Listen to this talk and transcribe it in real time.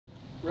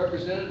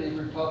representative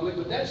republic,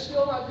 but that's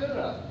still not good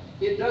enough.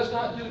 It does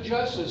not do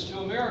justice to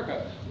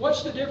America.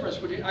 What's the difference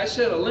between, I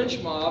said a lynch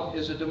mob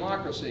is a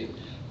democracy.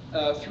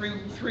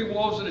 Three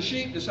wolves and a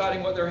sheep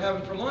deciding what they're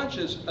having for lunch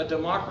is a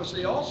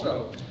democracy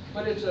also.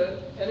 But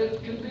and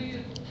it can be,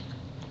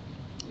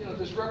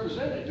 this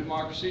representative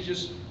democracy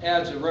just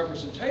adds a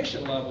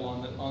representation level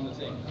on the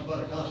thing. How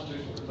about a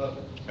constitutional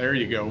republic? There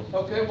you go.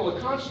 Okay, well, a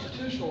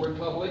constitutional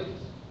republic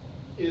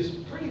is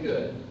pretty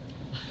good.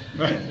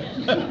 But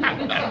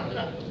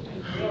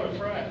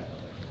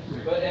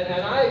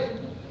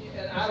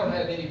And I don't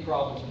have any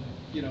problem,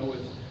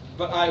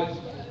 but I'm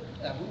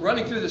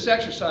running through this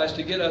exercise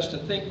to get us to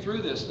think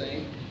through this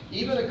thing.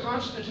 Even a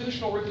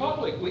constitutional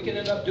republic, we can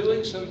end up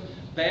doing some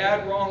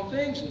bad, wrong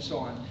things and so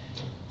on.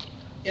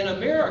 In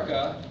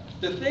America,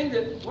 the thing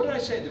that, what did I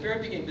say at the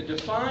very beginning, that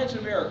defines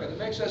America, that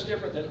makes us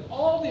different than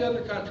all the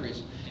other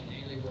countries,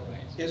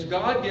 is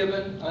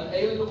God-given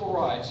unalienable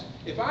rights.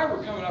 If I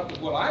were coming up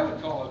with what I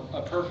would call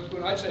a perfect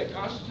one, I'd say a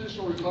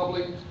constitutional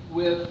republic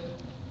with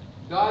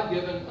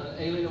God-given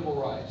unalienable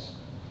rights.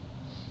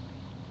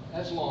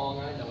 That's long,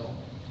 I know.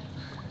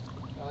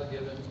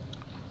 God-given,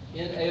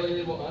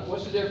 inalienable.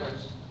 What's the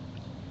difference?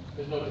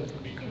 There's no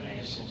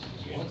difference.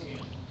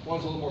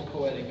 One's a little more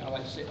poetic. I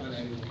like to say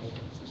unalienable.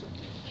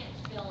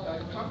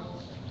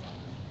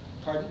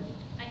 Pardon?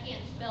 I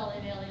can't spell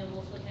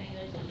inalienable with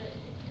English, but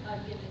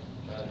God-given.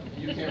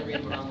 You can't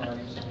read what I'm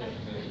writing.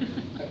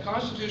 A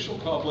constitutional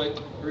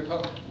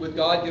republic with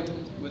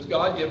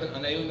God-given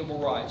unalienable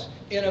rights.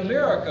 In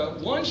America,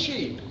 one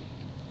sheep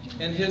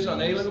and his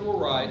unalienable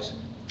rights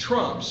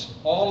trumps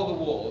all of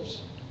the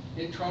wolves.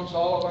 It trumps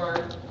all of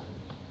our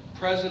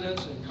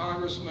presidents and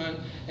congressmen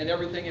and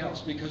everything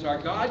else, because our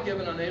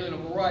God-given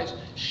unalienable rights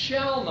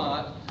shall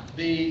not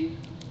be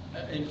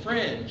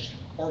infringed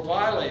or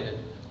violated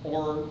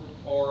or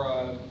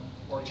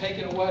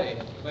taken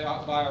away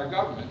by our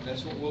government.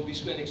 That's what we'll be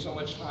spending so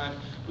much time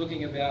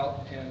looking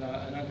about and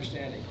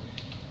understanding.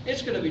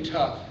 It's going to be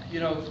tough.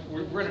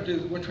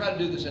 We're trying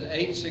to do this in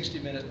 8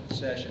 60-minute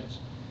sessions,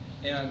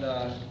 and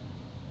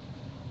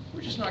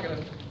we're just not going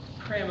to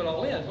cram it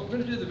all in. But we're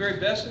going to do the very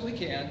best that we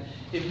can.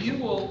 If you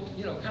will,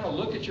 kind of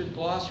look at your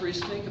glossaries,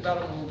 think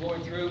about it when we're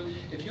going through.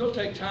 If you'll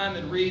take time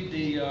and read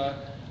the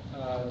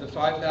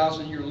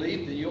 5,000-year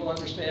leap, then you'll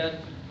understand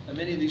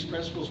many of these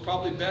principles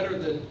probably better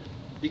than,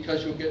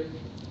 because you'll get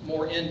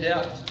more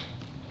in-depth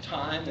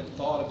time and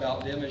thought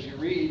about them as you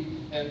read.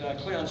 And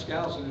Cleon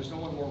Skousen, there's no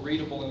one more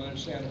readable and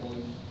understandable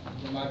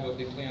in my book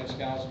than Cleon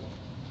Skousen.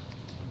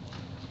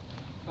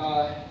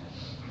 So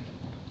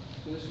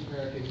this is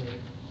America here.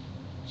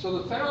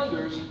 So the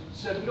founders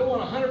said, we don't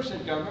want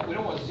 100% government, we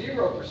don't want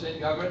 0%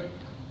 government.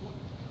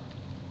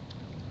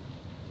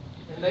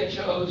 And they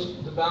chose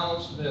the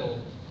balanced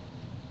middle.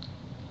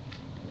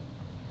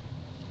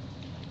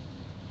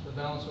 The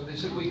balanced middle. They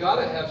said, we got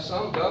to have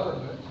some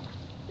government.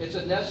 It's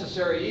a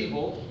necessary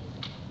evil.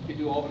 You can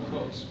do all the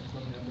quotes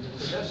from them, but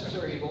it's a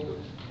necessary evil.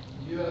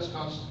 The U.S.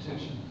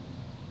 Constitution.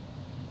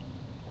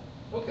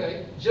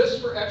 Okay,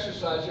 just for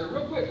exercise here,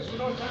 real quick, because we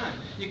don't have time.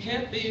 You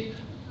can't be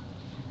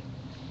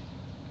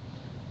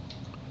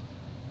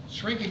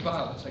shrinking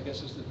violence, I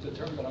guess is the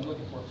term that I'm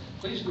looking for.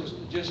 Please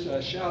just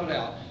shout it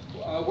out.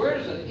 Where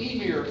does an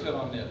emir fit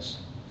on this?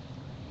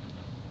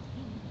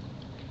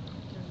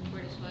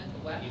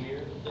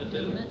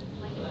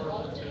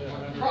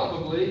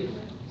 Probably.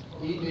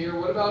 Emir.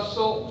 What about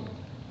sultan?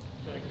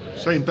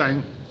 Same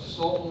thing.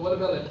 Sultan. What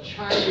about a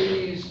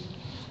Chinese,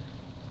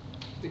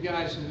 the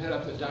guys who head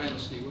up the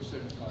dynasty? What's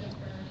their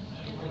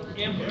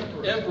name?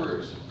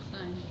 Emperors.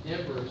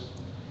 Emperors.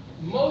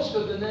 Most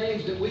of the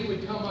names that we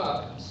would come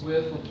up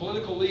with for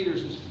political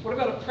leaders is, what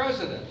about a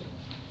president?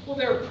 Well,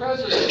 there are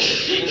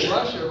presidents in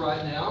Russia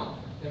right now,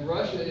 and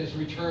Russia is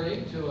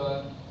returning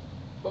to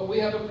but we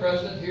have a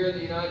president here in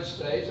the United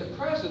States. A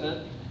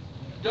president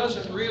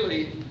doesn't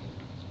really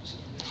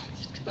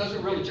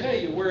tell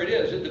you where it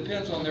is. It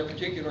depends on their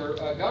particular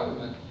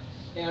government.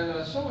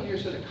 And someone here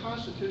said a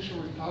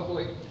constitutional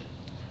republic.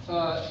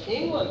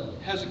 England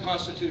has a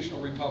constitutional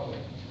republic.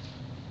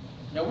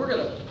 Now we're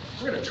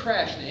gonna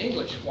trash the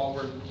English while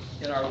we're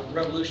in our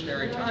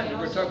revolutionary time, and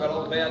we're going to talk about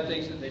all the bad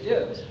things that they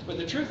did. But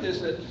the truth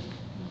is that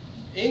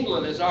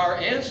England is our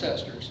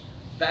ancestors,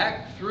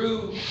 back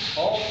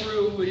all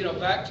through,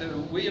 back to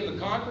William the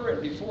Conqueror,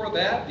 and before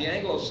that, the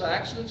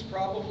Anglo-Saxons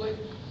probably,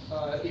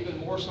 even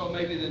more so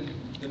maybe than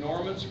the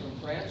Normans from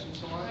France and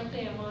so on. Aren't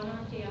they a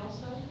monarchy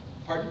also?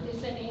 Pardon?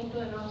 Isn't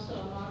England also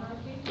a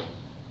monarchy?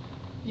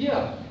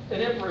 Yeah,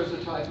 an emperor is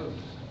a type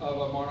of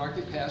a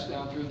monarchy passed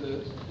down through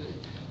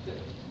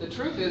the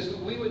truth is,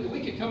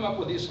 we could come up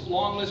with these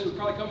long lists. We'd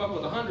probably come up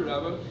with 100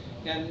 of them,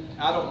 and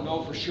I don't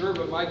know for sure,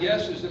 but my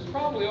guess is that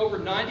probably over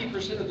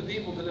 90% of the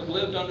people that have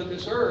lived under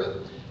this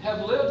earth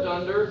have lived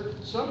under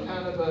some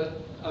kind of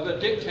a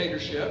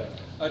dictatorship,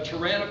 a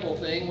tyrannical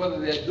thing. Whether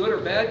they had good or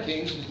bad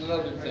kings is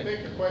another thing. I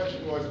think the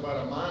question was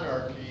about a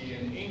monarchy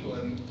in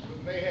England.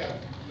 They have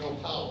no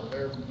power.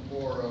 They're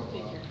more of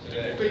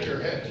a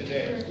figurehead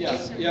today.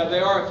 Yeah, they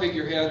are a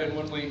figurehead, and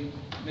when we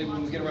maybe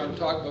when we get around to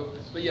talk about.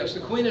 But yes, the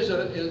Queen is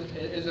a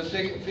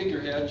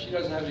figurehead. She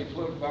doesn't have any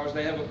political powers.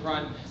 They have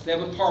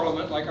a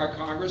parliament like our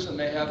Congress, and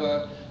they have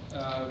a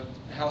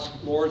House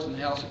of Lords and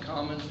House of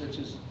Commons, which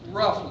is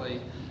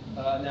roughly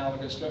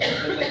analogous to.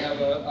 Then they have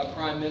a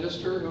prime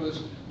minister who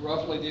is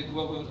roughly the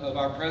equivalent of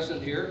our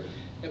president here.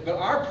 But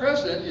our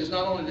president is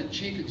not only the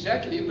chief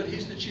executive, but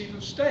he's the chief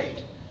of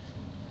state.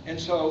 And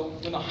so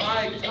when the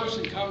high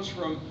person comes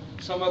from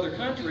some other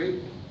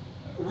country,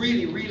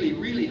 really, really,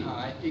 really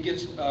high, it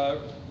gets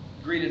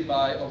greeted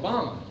by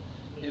Obama.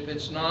 If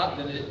it's not,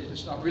 then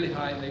it's not really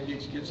high, maybe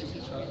it gets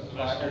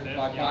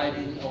by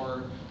Biden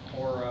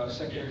or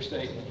Secretary of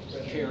State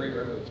Kerry,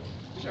 or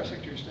who's our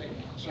Secretary of State?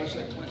 So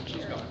Secretary Clinton,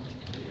 she's gone.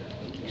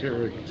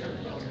 Kerry.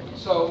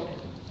 So,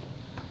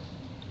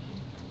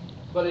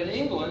 but in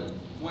England,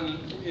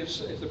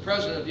 if the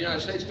President of the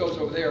United States goes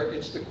over there,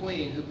 it's the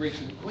Queen who greets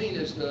him. The Queen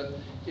is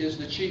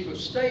the chief of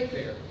state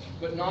there,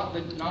 but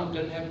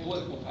doesn't have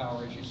political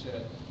power, as you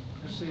said.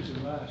 That's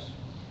Susan Rice.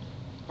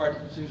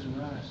 Pardon? Susan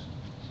Rice.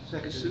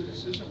 Secretary.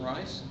 Susan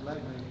Rice? Black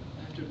lady.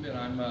 I have to admit,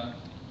 I'm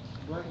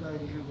Black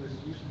lady who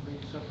used to be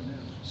something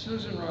else.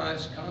 Susan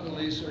Rice,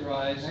 Condoleezza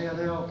Rice, Yeah,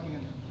 they all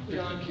can.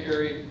 John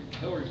Kerry,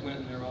 Hillary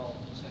Clinton, they're all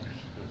the same.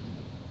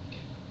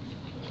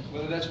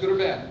 Whether that's good or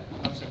bad,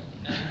 I'm saying.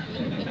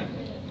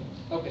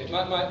 Okay,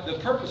 the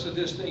purpose of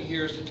this thing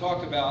here is to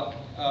talk about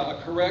a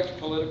correct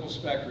political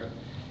spectrum.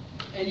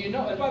 And you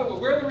know, and by the way,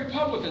 where are the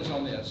Republicans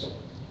on this?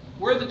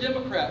 Where are the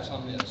Democrats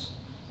on this?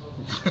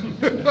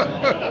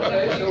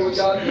 Okay, so we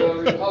got the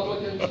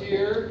Republicans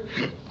here.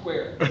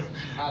 Where?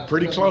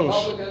 Pretty The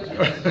close. Republicans, we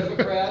got the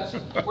Democrats.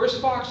 Where's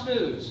Fox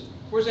News?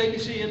 Where's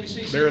ABC,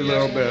 NBC, CBS? They're a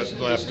little bit MSNBC?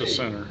 left of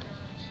center.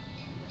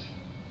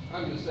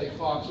 I'm going to say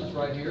Fox is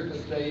right here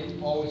because they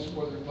always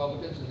support the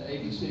Republicans, and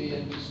ABC,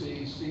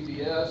 NBC,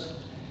 CBS,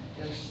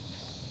 and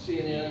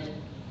CNN.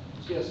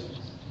 Yes,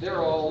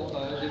 they're all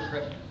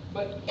Democrat.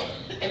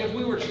 And if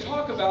we were to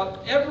talk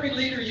about every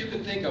leader you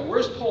could think of,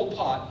 where's Pol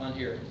Pot on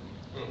here?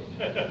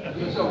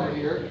 He's over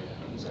here.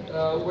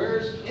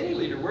 Where's any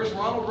leader? Where's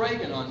Ronald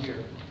Reagan on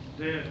here?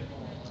 Dead.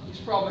 He's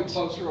probably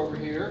closer over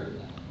here.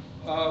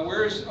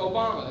 Where's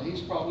Obama?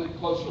 He's probably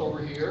closer over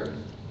here.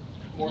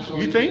 More so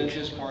You than think?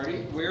 his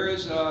party. Where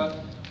is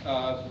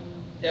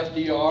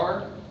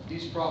FDR?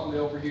 He's probably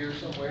over here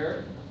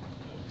somewhere.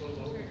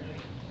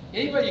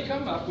 Anybody you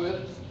come up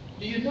with,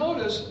 do you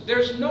notice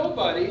there's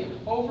nobody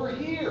over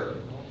here?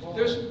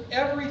 There's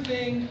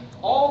everything,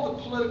 all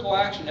the political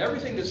action,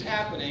 everything that's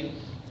happening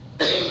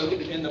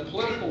in the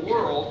political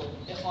world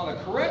on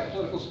a correct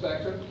political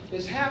spectrum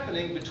is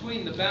happening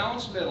between the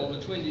balanced middle,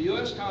 between the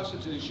U.S.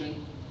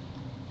 Constitution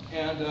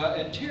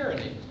and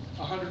tyranny,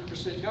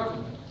 100%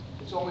 government.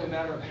 It's only a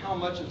matter of how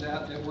much of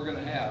that we're going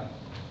to have.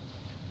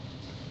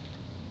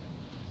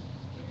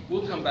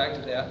 We'll come back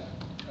to that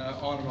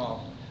on and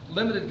off.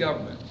 Limited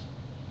government.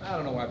 I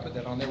don't know why I put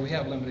that on there. We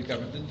have limited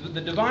government.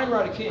 The divine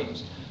right of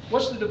kings.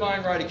 What's the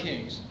divine right of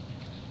kings?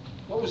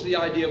 What was the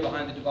idea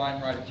behind the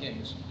divine right of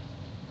kings?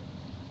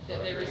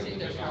 That they received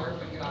their power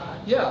from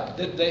God. Yeah,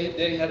 that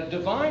they had a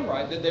divine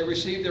right, that they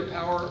received their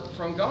power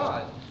from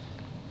God.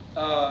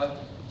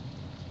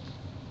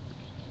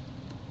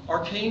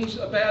 Are kings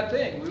a bad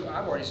thing?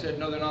 I've already said,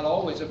 no, they're not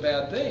always a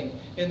bad thing.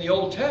 In the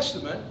Old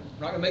Testament,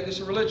 I'm not going to make this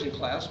a religion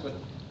class, but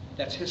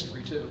that's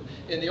history too.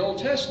 In the Old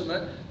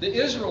Testament, the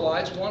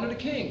Israelites wanted a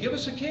king. Give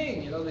us a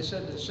king. You know, they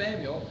said to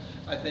Samuel,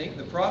 I think,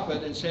 the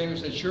prophet, and Samuel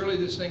said, surely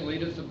this thing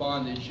leadeth to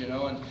bondage, you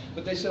know.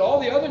 But they said, all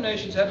the other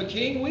nations have a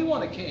king, we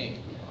want a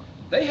king.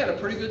 They had a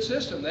pretty good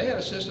system. They had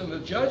a system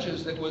of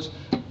judges that was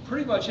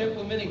pretty much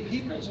implementing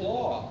people's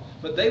law.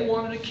 But they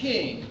wanted a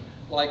king,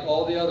 like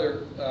all the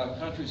other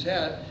countries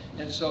had.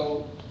 And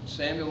so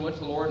Samuel went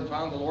to the Lord and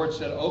found the Lord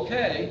said,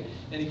 okay.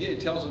 And he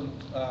tells him,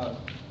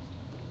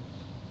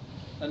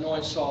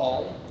 anoint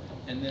Saul,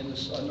 and then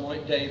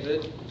anoint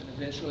David, and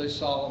eventually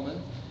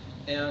Solomon.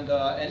 And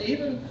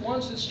even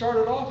ones that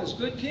started off as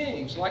good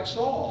kings, like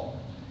Saul,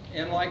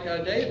 and like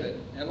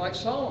David, and like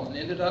Solomon,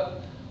 ended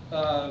up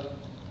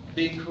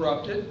being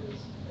corrupted.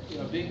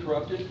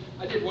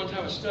 I did one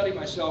time a study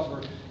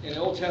myself in the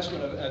Old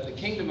Testament of the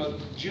kingdom of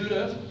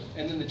Judah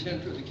and then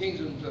the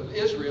kingdoms of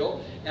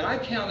Israel, and I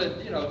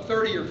counted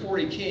 30 or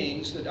 40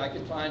 kings that I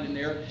could find in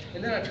there,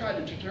 and then I tried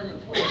to determine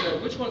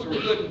which ones were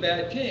good and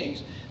bad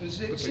kings. And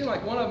it seemed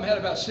like one of them had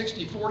about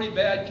 60-40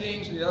 bad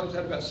kings, and the others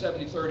had about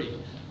 70-30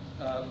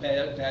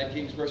 bad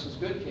kings versus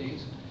good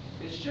kings.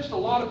 It's just a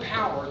lot of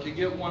power to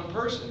give one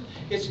person.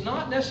 It's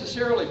not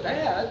necessarily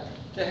bad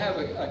to have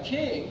a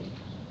king.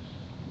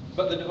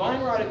 But the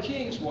divine right of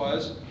kings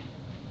was,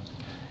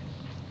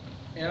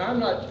 and I'm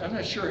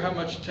not sure how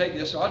much to take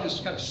this, so I'll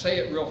just kind of say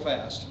it real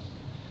fast.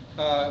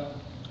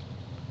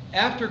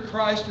 After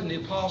Christ and the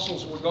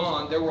apostles were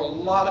gone, there were a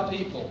lot of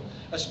people,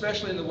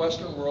 especially in the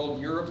Western world,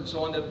 Europe and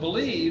so on, that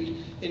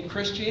believed in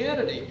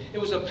Christianity.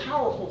 It was a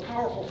powerful,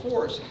 powerful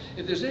force.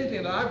 If there's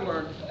anything that I've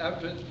learned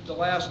after the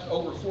last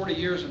over 40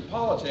 years in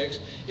politics,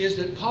 is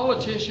that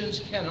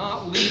politicians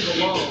cannot leave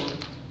alone.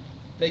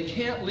 They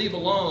can't leave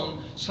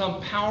alone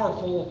some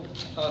powerful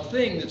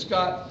thing that's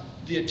got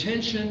the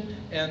attention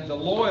and the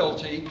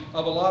loyalty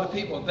of a lot of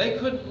people. They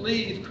couldn't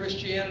leave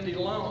Christianity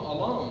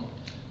alone.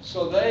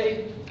 So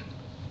they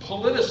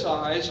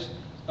politicized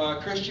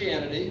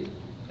Christianity,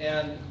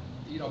 and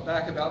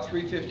back about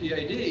 350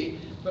 A.D.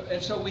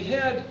 And so we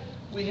had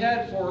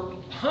for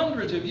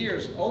hundreds of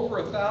years, over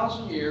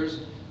 1,000 years,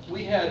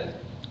 we had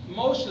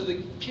most of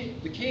the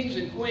kings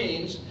and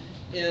queens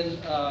in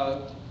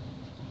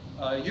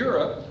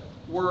Europe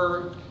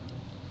were,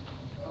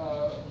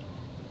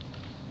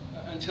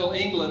 until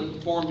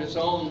England formed its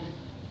own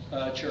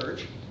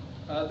church,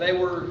 they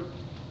were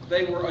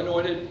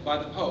anointed by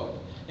the Pope.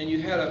 And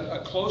you had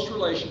a close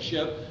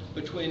relationship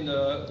between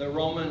the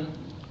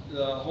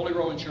Holy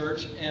Roman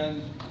Church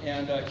and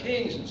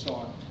kings and so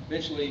on.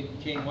 Eventually,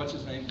 King, what's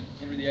his name,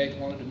 Henry VIII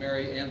wanted to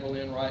marry Anne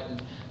Boleyn, right?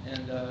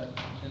 And the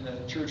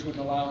church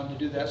wouldn't allow him to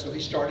do that, so he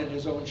started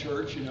his own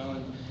church,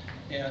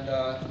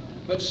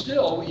 but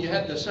still, you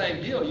had the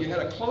same deal. You had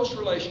a close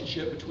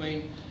relationship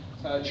between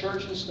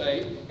church and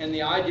state, and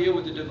the idea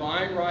with the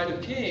divine right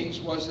of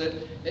kings was that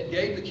it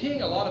gave the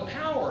king a lot of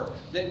power,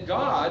 that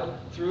God,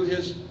 through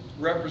his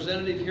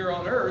representative here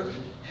on earth,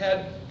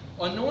 had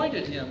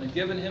anointed him and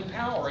given him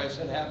power, as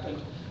had happened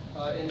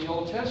in the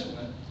Old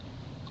Testament.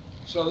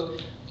 So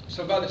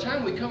by the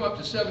time we come up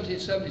to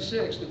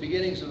 1776, the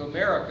beginnings of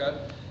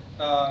America,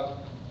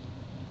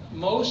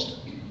 most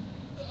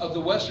of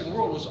the Western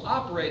world was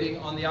operating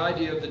on the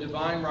idea of the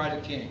divine right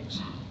of kings.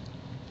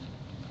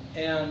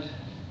 And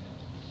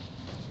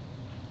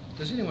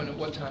does anyone know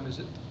what time is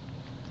it?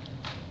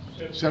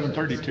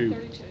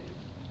 7:32.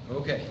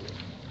 Okay.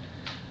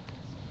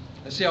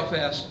 Let's see how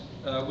fast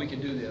we can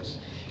do this.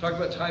 Talk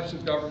about types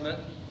of government.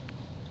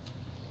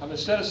 I'm going to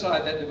set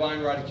aside that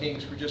divine right of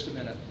kings for just a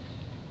minute.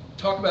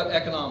 Talk about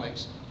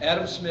economics.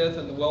 Adam Smith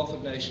and the Wealth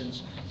of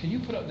Nations. Can you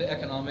put up the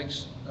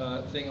economics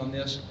thing on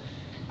this?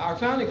 Our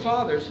founding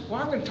fathers,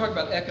 well, I'm going to talk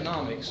about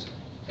economics.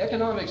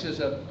 Economics is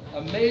a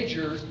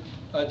major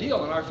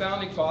deal, and our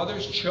founding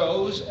fathers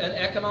chose an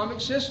economic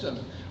system.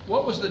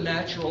 What was the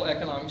natural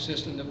economic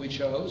system that we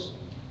chose?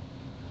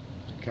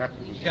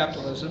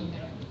 Capitalism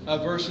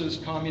versus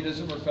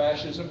communism or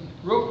fascism.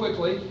 Real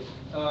quickly,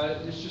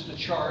 it's just a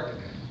chart.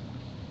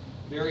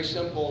 Very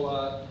simple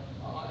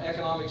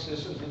economic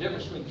systems. The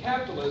difference between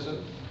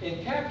capitalism.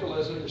 In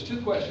capitalism, there's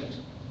two questions.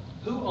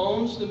 Who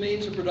owns the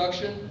means of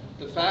production?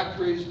 The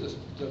factories,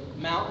 the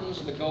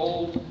mountains, the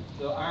gold,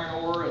 the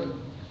iron ore,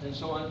 and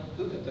so on,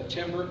 the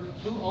timber.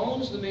 Who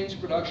owns the means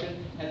of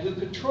production, and who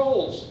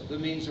controls the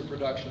means of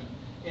production?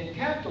 In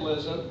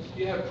capitalism,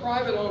 you have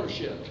private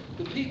ownership.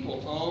 The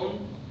people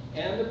own,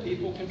 and the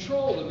people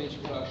control the means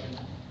of production.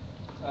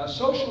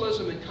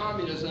 Socialism and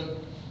communism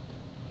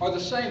are the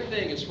same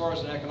thing as far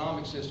as an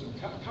economic system.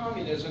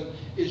 Communism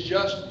is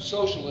just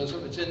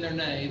socialism. It's in their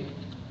name.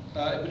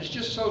 But it's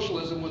just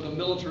socialism with a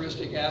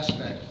militaristic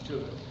aspect to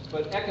it.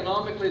 But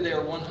economically, they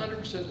are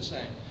 100% the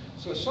same.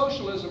 So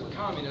socialism or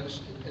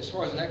communism, as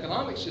far as an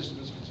economic system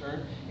is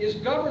concerned, is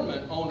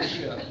government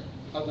ownership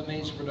of the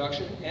means of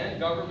production and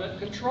government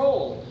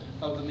control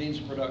of the means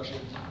of production.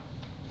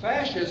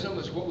 Fascism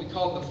is what we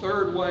call the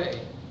third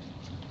way.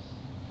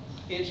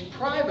 It's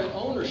private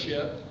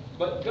ownership,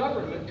 but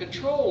government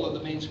control of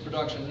the means of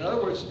production. In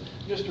other words,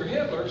 Mr.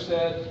 Hitler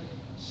said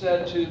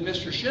to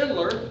Mr.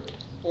 Schindler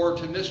or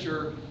to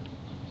Mr.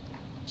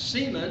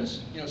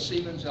 Siemens,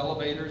 Siemens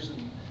elevators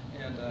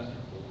and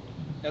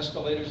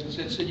escalators,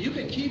 and said, you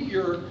can keep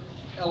your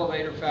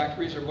elevator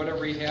factories or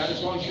whatever he had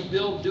as long as you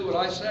do what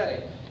I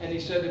say. And he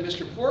said to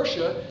Mr.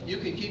 Porsche, you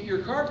can keep your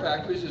car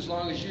factories as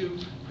long as you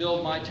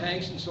build my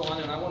tanks and so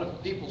on. And I want a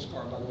people's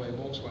car, by the way,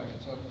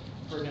 Volkswagen. So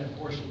Ferdinand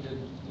Porsche did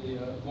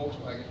the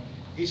Volkswagen.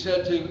 He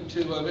said to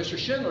Mr.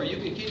 Schindler, you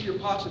can keep your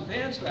pots and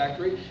pans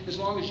factory as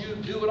long as you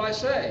do what I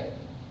say.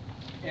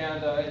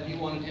 And he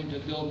wanted him to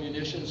build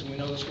munitions, and we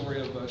know the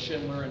story of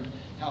Schindler and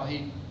how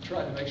he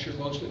tried to make sure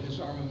most of his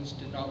armaments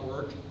did not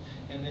work.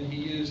 And then he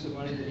used the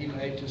money that he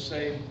made to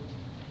save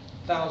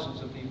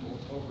thousands of people,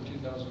 over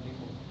 2,000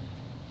 people.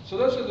 So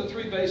those are the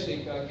three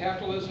basic,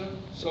 capitalism,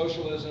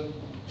 socialism,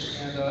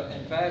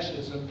 and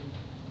fascism.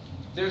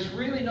 There's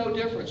really no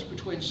difference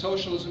between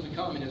socialism and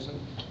communism.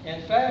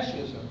 And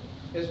fascism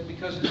is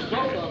because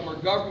both of them are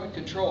government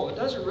control. It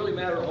doesn't really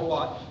matter a whole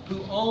lot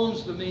who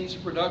owns the means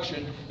of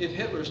production if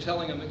Hitler's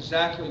telling them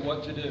exactly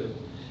what to do.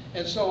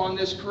 And so on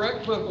this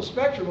correct political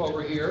spectrum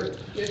over here,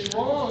 it's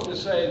wrong to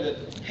say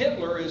that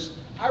Hitler is...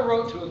 I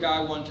wrote to a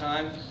guy one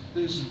time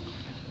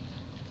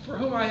for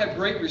whom I have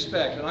great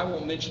respect, and I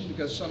won't mention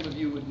because some of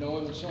you would know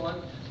him and so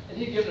on. And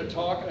he'd given a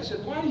talk, and I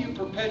said, why do you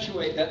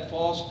perpetuate that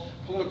false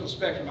political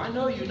spectrum? I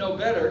know you know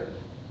better.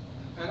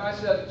 And I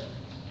said,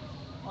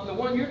 on the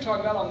one you're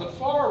talking about, on the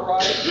far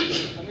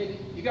right, I mean,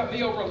 you got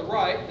me over on the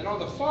right, and on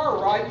the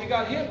far right, you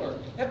got Hitler.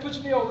 That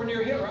puts me over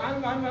near Hitler.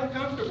 I'm not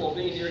comfortable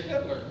being near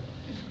Hitler.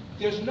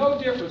 There's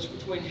no difference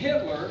between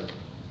Hitler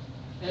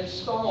and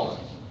Stalin.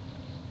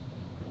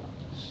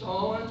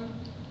 Stalin,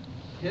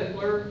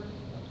 Hitler,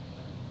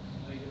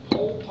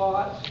 Pol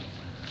Pot,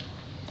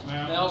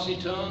 Mao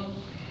Zedong,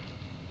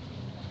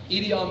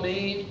 Idi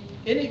Amin,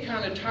 any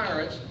kind of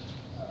tyrants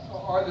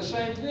are the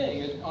same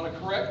thing on a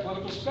correct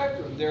political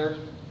spectrum. They're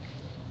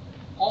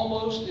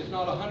almost, if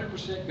not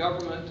 100%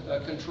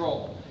 government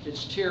control.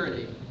 It's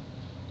tyranny.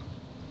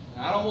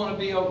 And I don't want to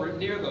be over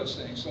near those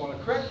things. So on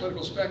a correct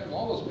political spectrum,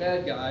 all those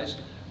bad guys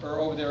are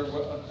over there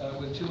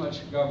with too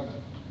much government.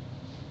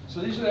 So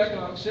these are the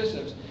economic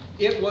systems.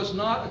 It was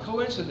not a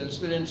coincidence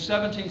that in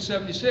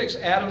 1776,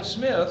 Adam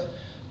Smith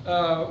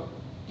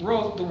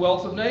wrote The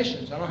Wealth of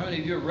Nations. I don't know how many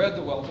of you have read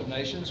The Wealth of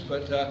Nations,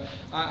 but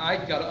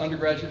I got an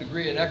undergraduate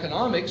degree in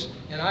economics,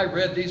 and I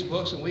read these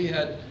books, and we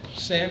had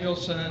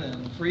Samuelson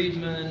and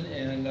Friedman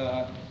and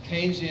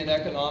Keynesian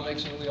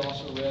economics, and we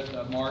also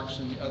read Marx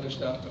and other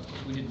stuff. Of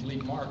course, we didn't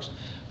believe Marx.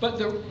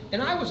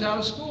 And I was out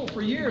of school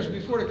for years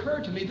before it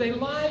occurred to me, they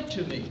lied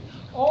to me.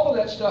 All of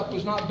that stuff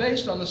was not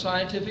based on the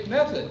scientific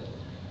method.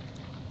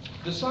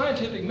 The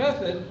scientific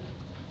method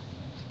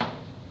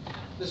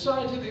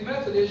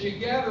is you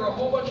gather a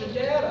whole bunch of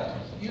data.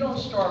 You don't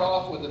start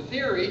off with a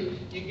theory.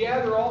 You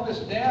gather all this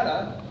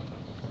data,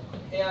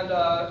 and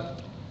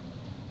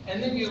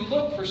then you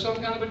look for some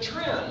kind of a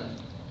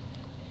trend.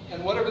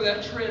 And whatever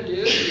that trend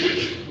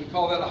is, we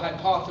call that a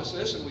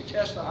hypothesis, and we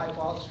test the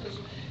hypothesis.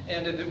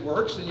 And if it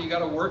works, then you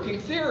got a working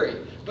theory.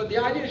 But the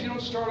idea is you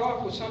don't start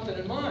off with something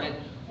in mind.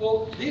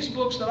 Well, these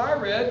books that I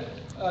read,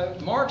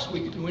 Marx,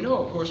 we know,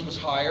 of course, was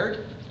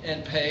hired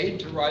and paid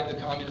to write the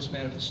Communist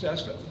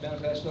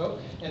Manifesto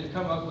and to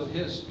come up with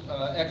his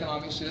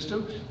economic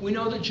system. We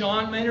know that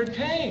John Maynard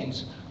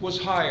Keynes was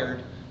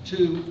hired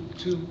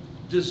to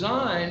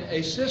design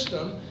a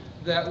system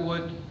that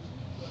would,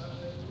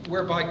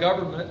 whereby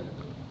government,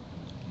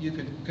 you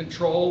could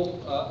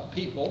control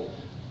people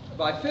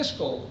by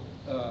fiscal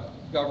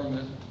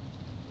government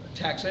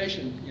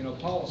taxation,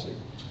 policy.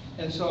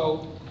 And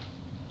so,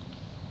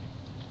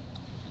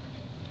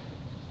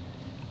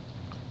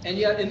 and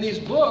yet in these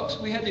books,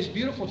 we had these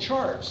beautiful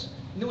charts.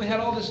 And then we had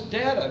all this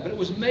data, but it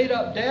was made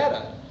up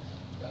data.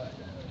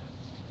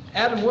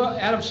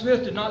 Adam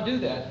Smith did not do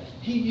that.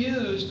 He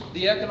used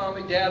the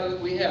economic data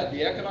that we had,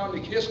 the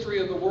economic history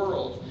of the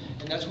world,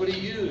 and that's what he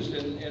used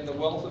in The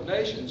Wealth of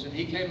Nations. And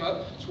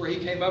that's where he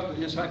came up with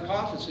his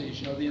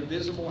hypotheses, the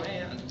invisible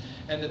hand,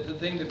 and that the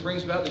thing that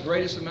brings about the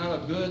greatest amount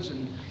of goods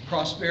and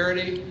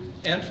prosperity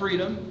and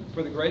freedom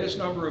for the greatest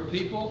number of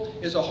people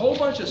is a whole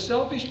bunch of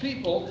selfish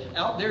people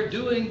out there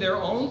doing their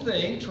own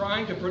thing,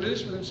 trying to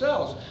produce for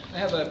themselves. I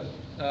have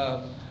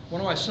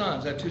one of my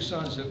sons, I have two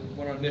sons that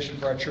went on a mission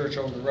for our church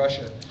over to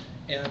Russia.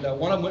 And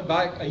one of them went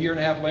back a year and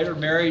a half later,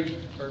 married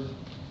or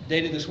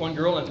dated this one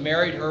girl and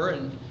married her,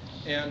 and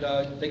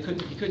he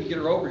couldn't get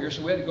her over here,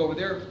 so we had to go over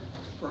there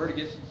for her to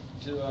get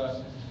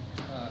to,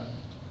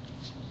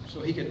 so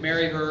he could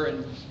marry her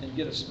and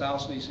get a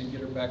spouse visa and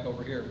get her back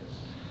over here.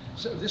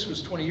 So this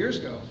was 20 years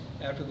ago,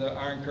 after the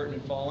Iron Curtain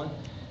had fallen.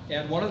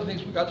 And one of the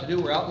things we got to do,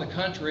 we're out in the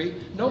country.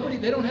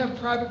 They don't have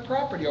private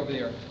property over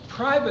there.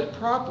 Private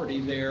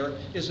property there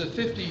is a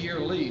 50-year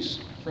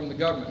lease from the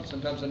government,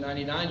 sometimes a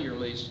 99-year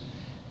lease.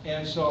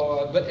 And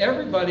so, but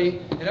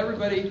everybody,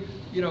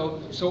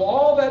 so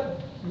all that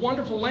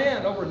wonderful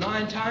land over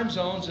 9 time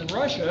zones in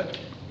Russia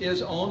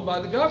is owned by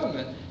the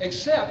government,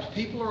 except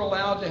people are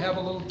allowed to have a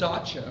little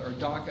dacha or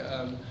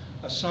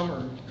a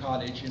summer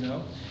cottage,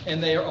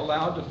 and they are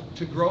allowed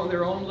to grow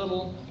their own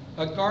little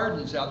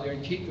gardens out there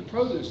and keep the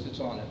produce that's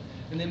on it.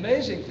 And the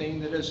amazing thing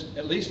that is,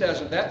 at least as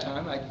of that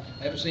time, I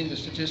haven't seen the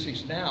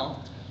statistics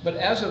now, but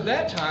as of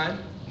that time,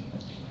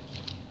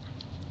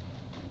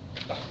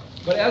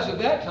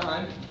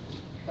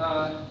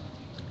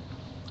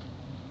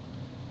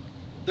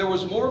 there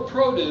was more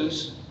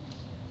produce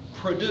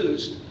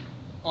produced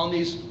on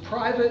these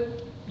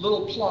private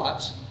little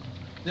plots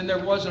than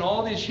there was in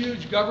all these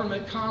huge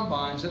government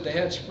combines that they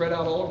had spread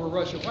out all over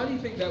Russia. Why do you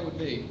think that would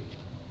be?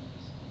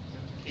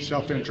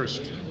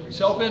 Self-interest.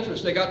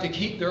 Self-interest. They got to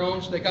keep their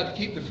own, they got to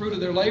keep the fruit of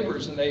their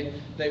labors, and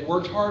they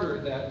worked harder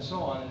at that and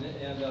so on.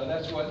 And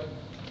that's what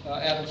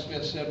Adam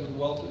Smith said with The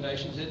Wealth of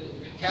Nations.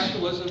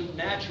 Capitalism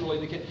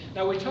naturally,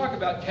 now we talk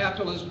about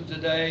capitalism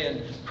today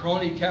and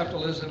crony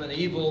capitalism and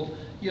evil.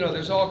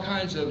 There's all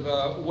kinds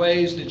of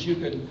ways that you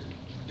can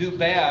do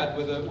bad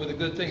with a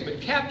good thing. But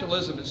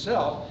capitalism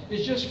itself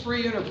is just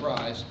free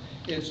enterprise.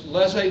 It's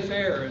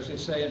laissez-faire, as they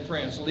say in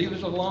France. Leave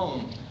us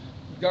alone.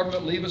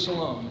 Government, leave us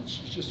alone. It's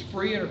just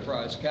free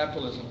enterprise,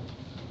 capitalism.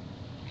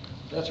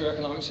 That's our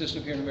economic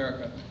system here in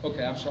America.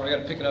 Okay, I'm sorry, I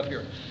got to pick it up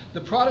here.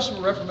 The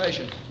Protestant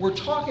Reformation. We're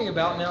talking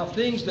about now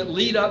things that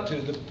lead up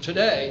to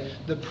today,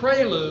 the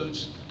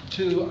preludes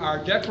to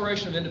our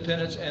Declaration of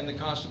Independence and the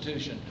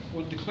Constitution.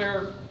 We'll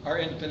declare our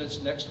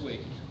independence next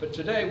week. But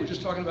today we're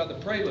just talking about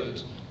the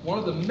preludes. One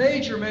of the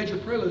major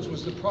preludes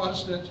was the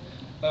Protestant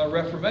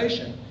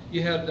Reformation.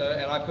 You had,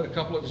 and I put a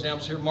couple of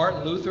examples here,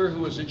 Martin Luther,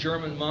 who was a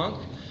German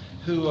monk,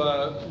 who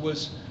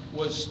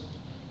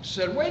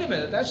said, wait a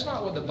minute, that's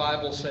not what the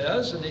Bible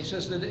says. And he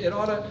says that it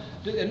ought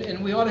to,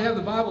 and we ought to have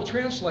the Bible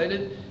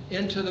translated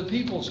into the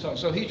people's tongue.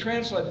 So he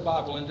translated the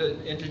Bible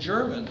into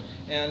German.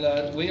 And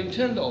William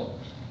Tyndale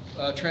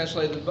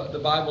translated the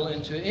Bible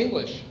into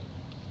English.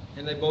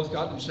 And they both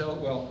got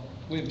themselves, well,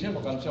 William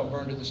Tyndale got himself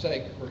burned at the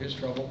stake for his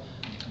trouble.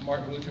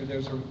 Martin Luther,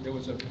 there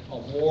was a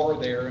war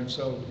there, and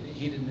so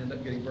he didn't end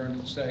up getting burned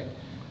at the stake.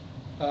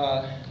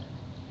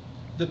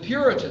 The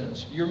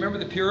Puritans, you remember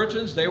the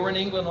Puritans? They were in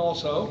England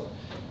also.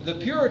 The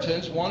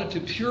Puritans wanted to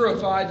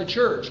purify the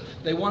church.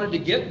 They wanted to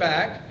get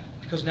back,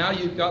 because now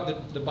you've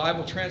got the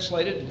Bible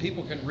translated and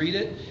people can read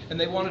it, and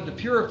they wanted to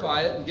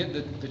purify it and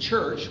get the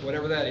church,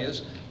 whatever that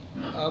is,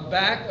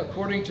 back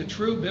according to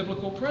true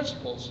biblical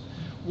principles.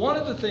 One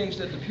of the things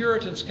that the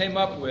Puritans came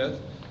up with,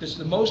 that's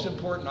the most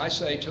important, I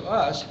say, to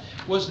us,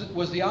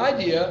 was the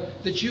idea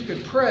that you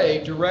could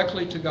pray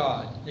directly to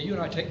God. Now, you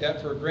and I take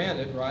that for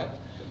granted, right?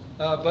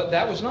 But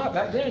that was not.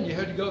 Back then, you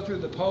had to go through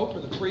the Pope or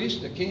the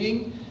priest, the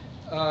king.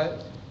 The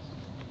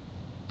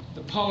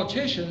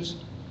politicians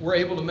were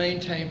able to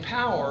maintain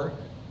power,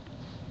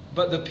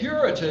 but the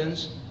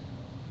Puritans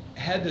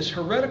had this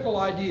heretical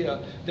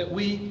idea that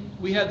we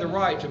had the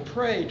right to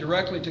pray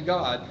directly to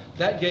God.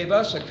 That gave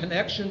us a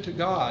connection to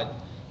God.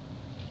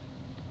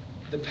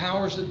 The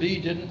powers that be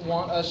didn't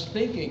want us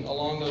thinking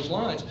along those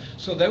lines.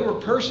 So they were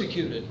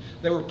persecuted.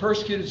 They were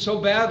persecuted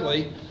so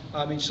badly,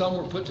 I mean, some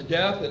were put to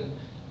death and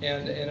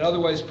in other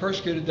ways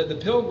persecuted, that the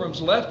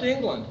Pilgrims left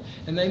England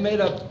and they made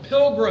a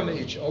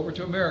pilgrimage over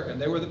to America.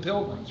 They were the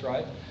Pilgrims,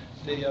 right?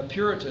 The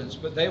Puritans,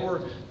 but they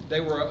were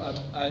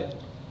an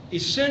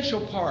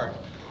essential part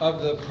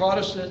of the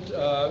Protestant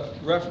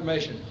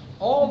Reformation.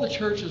 All the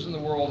churches in the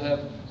world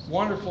have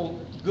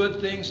wonderful,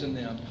 good things in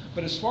them.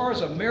 But as far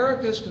as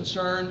America is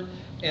concerned,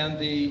 and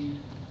the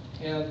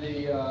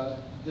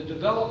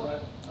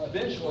development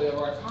eventually of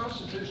our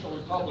constitutional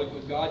republic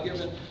with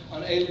God-given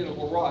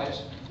unalienable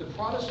rights, the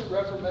Protestant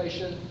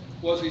Reformation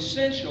was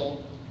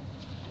essential,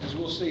 as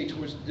we'll see,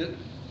 towards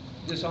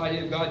this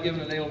idea of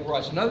God-given unalienable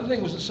rights. Another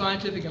thing was the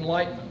scientific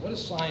enlightenment. What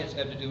does science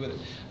have to do with it?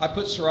 I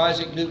put Sir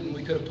Isaac Newton.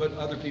 We could have put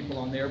other people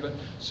on there, but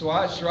Sir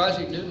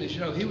Isaac Newton, as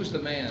you know, he was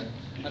the man.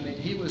 I mean,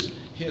 he was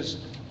his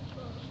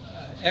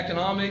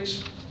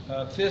economics,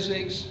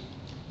 physics,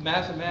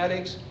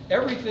 mathematics,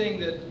 everything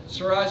that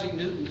Sir Isaac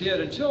Newton did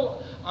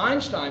until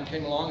Einstein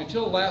came along,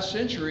 until the last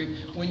century,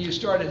 when you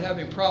started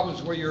having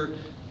problems where you're,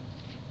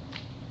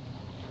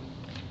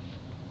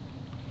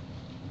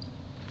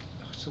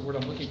 what's the word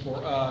I'm looking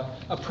for,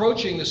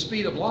 approaching the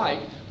speed of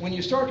light. When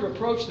you start to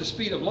approach the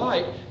speed of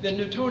light, then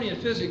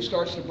Newtonian physics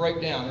starts to break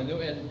down,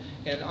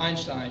 and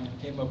Einstein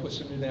came up with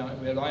some new,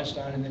 we had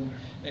Einstein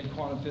and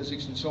quantum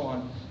physics and so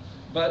on.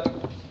 But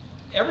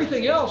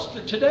everything else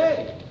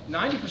today,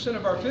 90%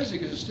 of our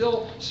physics is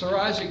still Sir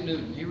Isaac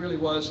Newton. He really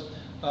was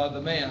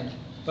the man.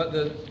 But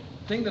the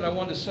thing that I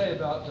wanted to say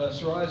about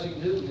Sir Isaac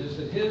Newton is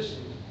that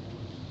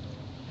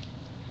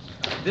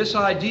this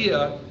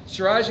idea,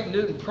 Sir Isaac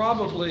Newton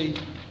probably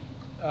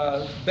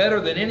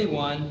better than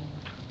anyone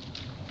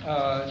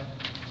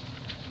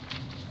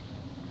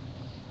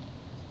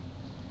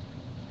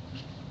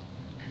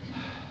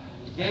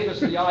gave us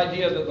the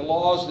idea that the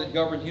laws that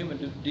govern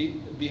human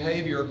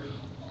behavior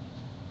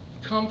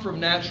come from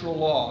natural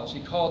laws.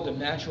 He called them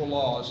natural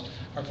laws.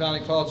 Our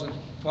founding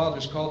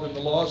fathers called them the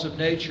laws of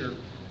nature,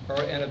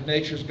 and of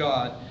nature's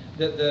God.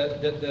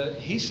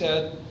 He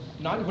said,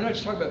 we're not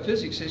just talking about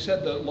physics, he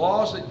said the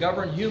laws that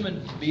govern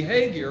human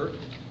behavior,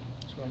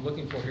 that's what I'm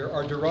looking for here,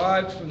 are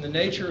derived from the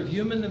nature of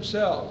humans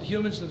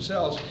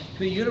themselves, to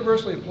be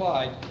universally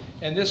applied.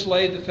 And this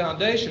laid the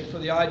foundation for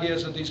the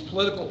ideas of these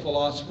political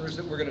philosophers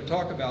that we're going to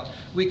talk about.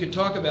 We could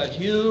talk about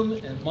Hume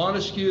and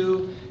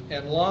Montesquieu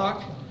and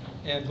Locke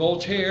and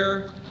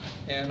Voltaire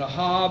and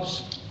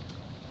Hobbes,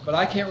 but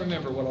I can't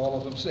remember what all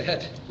of them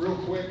said. Real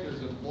quick,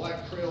 there's a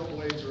black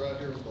trailblazer out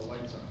here with the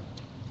lights on.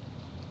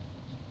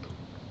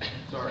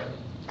 Sorry.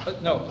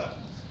 No.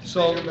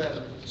 So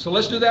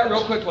let's do that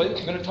real quickly.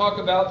 I'm going to talk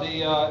about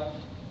the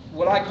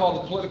what I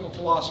call the political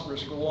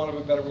philosophers, for want of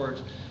a better word.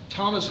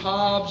 Thomas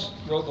Hobbes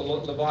wrote the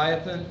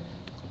Leviathan.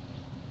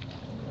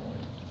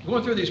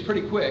 Going through these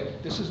pretty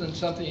quick. This isn't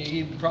something you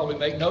even probably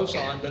make notes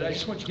on, but I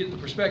just want you to get the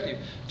perspective.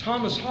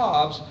 Thomas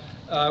Hobbes,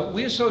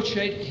 we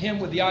associate him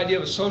with the idea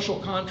of a social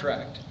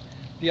contract.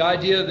 The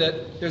idea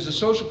that there's a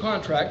social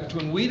contract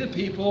between we the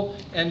people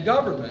and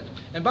government.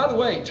 And by the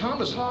way,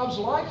 Thomas Hobbes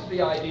liked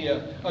the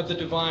idea of the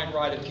divine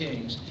right of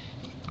kings.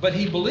 But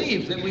he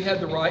believed that we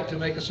had the right to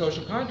make a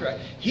social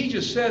contract. He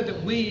just said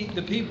that we,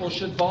 the people,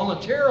 should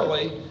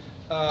voluntarily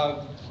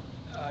have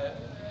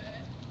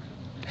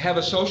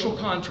a social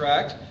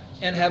contract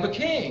and have a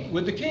king,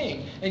 with the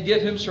king, and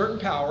give him certain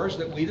powers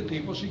that we, the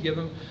people, should give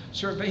him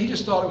certain. He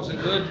just thought it was a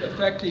good,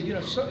 effective,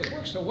 it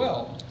works so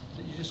well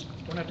that you just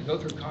don't have to go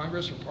through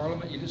Congress or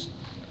Parliament.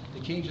 The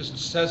king just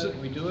says it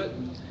and we do it,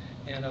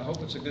 and I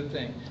hope it's a good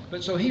thing.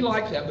 But so he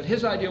liked that, but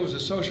his idea was a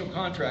social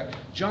contract.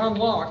 John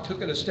Locke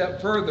took it a step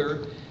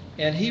further,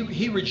 and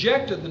he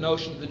rejected the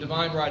notion of the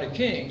divine right of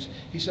kings.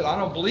 He said, I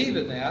don't believe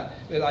in that,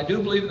 but I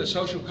do believe in the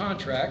social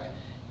contract,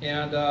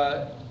 and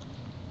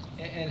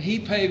he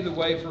paved the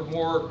way for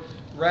more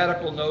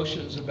radical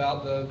notions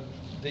about the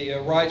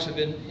rights of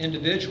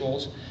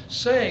individuals,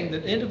 saying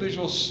that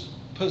individuals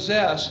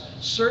possess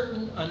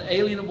certain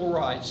unalienable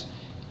rights.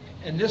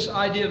 And this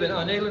idea of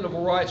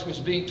unalienable rights was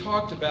being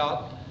talked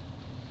about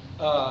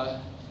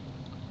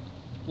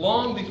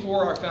long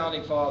before our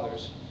founding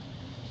fathers.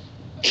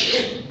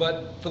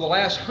 But for the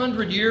last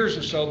 100 years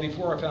or so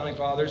before our founding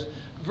fathers,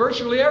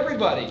 virtually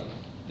everybody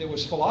that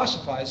was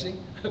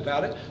philosophizing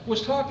about it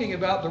was talking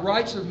about the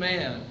rights of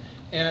man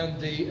and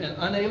the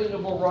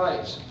unalienable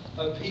rights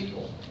of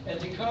people. And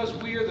because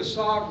we are the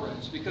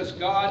sovereigns, because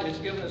God has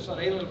given us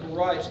unalienable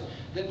rights,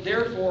 that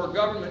therefore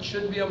government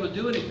shouldn't be able to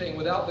do anything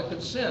without the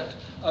consent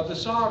of the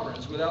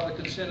sovereigns, without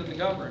the consent of the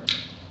governed.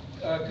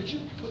 Could you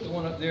put the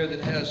one up there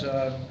that has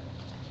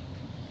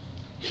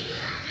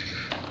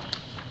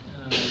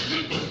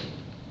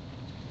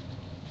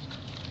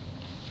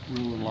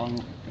Rule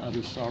along God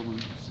is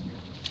sovereign.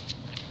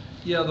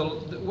 yeah,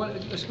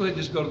 let's go ahead and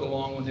just go to the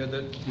long one there,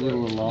 the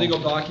Rule of law. legal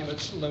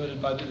documents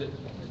limited by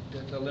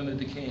that limited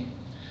the king.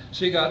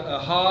 So you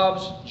got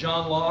Hobbes,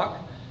 John Locke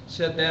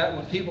said that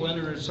when people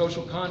enter a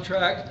social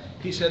contract,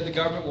 he said the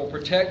government will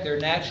protect their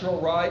natural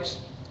rights.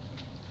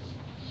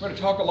 We're going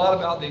to talk a lot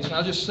about these, and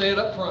I'll just say it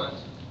up front.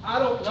 I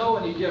don't know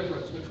any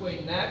difference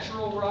between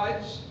natural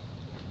rights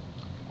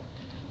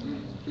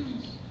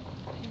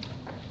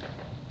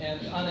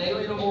and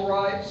unalienable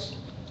rights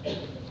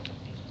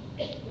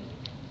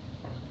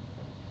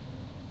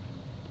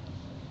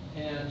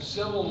and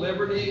civil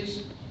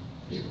liberties,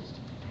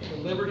 the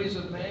liberties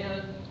of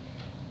man.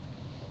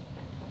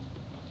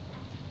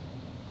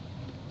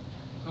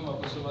 Come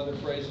up with some other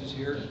phrases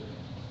here.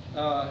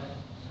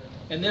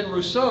 And then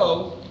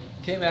Rousseau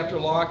came after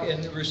Locke,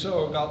 and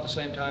Rousseau about the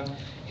same time.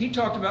 He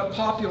talked about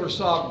popular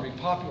sovereignty,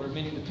 popular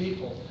meaning the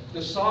people,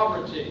 the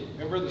sovereignty.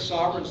 Remember, the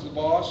sovereign's the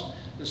boss,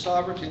 the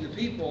sovereignty of the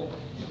people.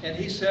 And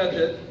he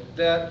said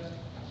that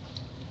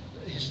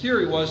his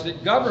theory was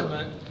that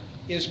government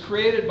is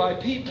created by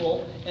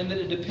people and that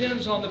it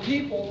depends on the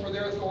people for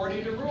their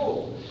authority to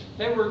rule.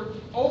 They were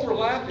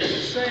overlapping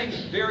and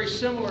saying very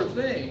similar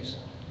things.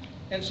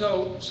 And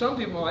so some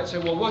people might say,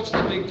 well, what's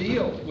the big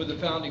deal with the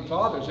founding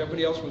fathers?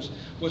 Everybody else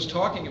was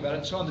talking about it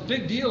and so on. The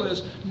big deal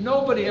is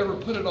nobody ever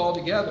put it all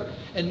together,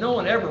 and no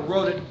one ever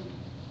wrote it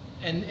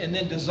and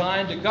then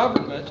designed a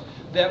government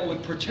that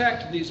would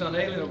protect these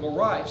unalienable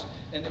rights,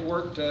 and it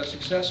worked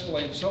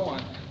successfully and so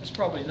on. That's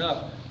probably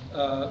enough.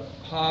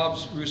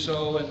 Hobbes,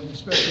 Rousseau, and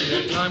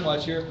especially the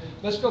time-wise here.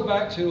 Let's go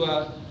back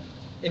to,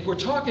 if we're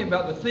talking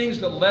about the things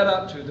that led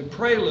up to, the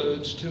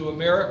preludes to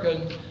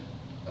American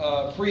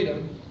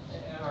freedom,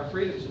 our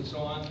freedoms and so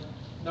on.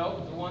 No,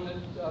 the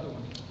other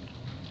one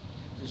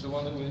is the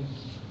one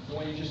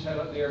you just had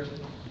up there.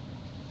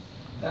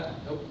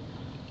 Nope.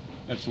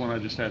 That's the one I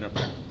just had up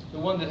there. The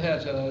one that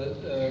has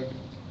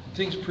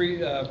things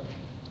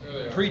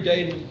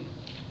predating.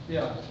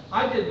 Yeah,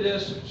 I did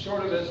this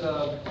sort of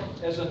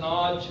as a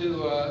nod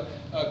to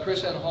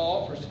Chris N.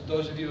 Hall. For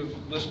those of you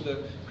who've listened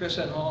to Chris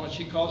N. Hall, and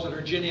she calls it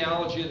her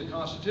genealogy of the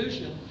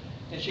Constitution.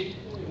 And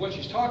what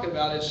she's talking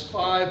about is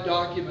 5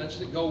 documents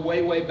that go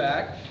way, way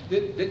back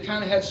that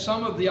kind of had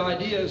some of the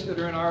ideas that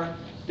are in our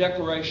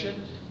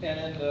Declaration.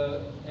 And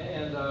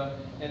in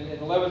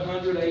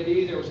 1100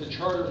 A.D. there was the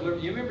Charter of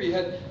Liberty. You remember you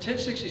had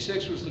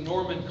 1066 was the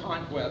Norman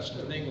conquest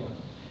of England,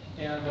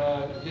 and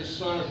his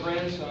son or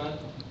grandson,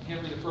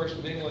 Henry I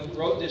of England,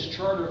 wrote this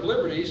Charter of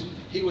Liberties.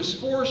 He was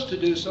forced to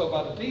do so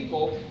by the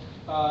people,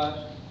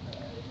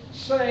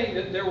 saying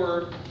that there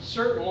were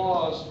certain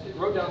laws, it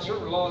wrote down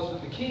certain laws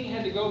that the king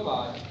had to go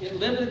by. It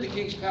limited the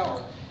king's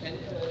power, and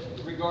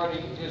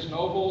regarding his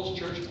nobles,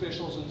 church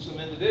officials, and some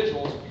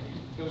individuals.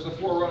 It was the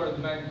forerunner of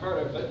the Magna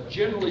Carta, but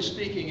generally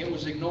speaking, it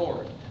was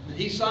ignored. And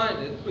he signed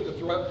it with the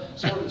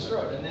sword in his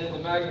throat. And then the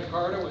Magna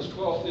Carta was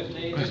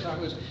 1215. This time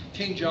it was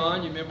King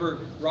John. You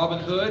remember Robin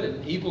Hood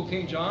and evil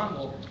King John?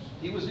 Well,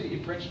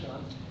 Prince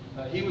John.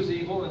 He was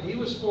evil, and he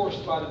was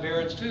forced by the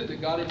barons too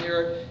that got in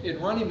there in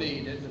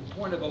Runnymede at the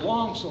point of a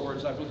long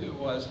swords, I believe it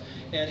was.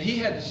 And he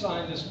had to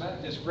sign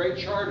this great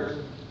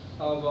charter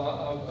of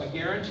a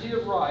guarantee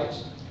of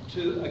rights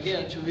to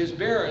his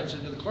barons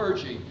and to the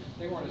clergy.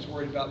 They weren't as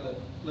worried about the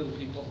little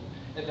people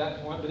at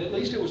that point, but at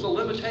least it was a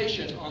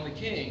limitation on the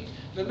king.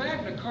 The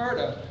Magna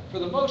Carta, for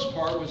the most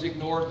part, was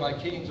ignored by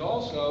kings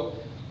also,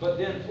 but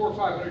then 400 or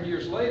 500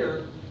 years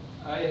later,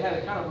 it had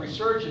a kind of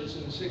resurgence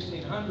in the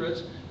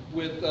 1600s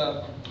with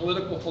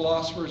political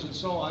philosophers and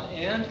so on,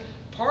 and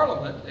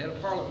Parliament. They had a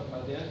Parliament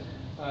by then,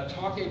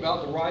 talking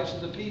about the rights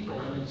of the people.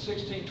 And in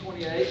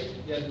 1628,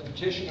 you had the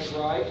Petition of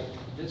Right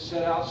that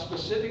set out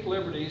specific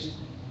liberties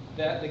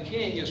that the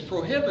king is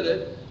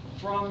prohibited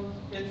from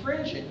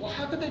infringing. Well,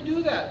 how could they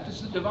do that? It's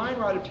the divine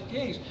right of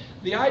kings.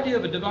 The idea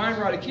of a divine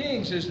right of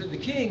kings is that the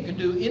king can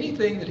do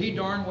anything that he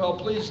darn well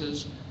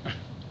pleases,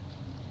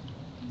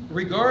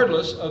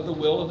 regardless of the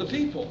will of the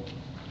people.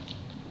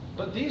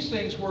 But these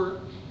things were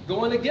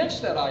going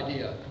against that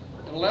idea.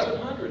 In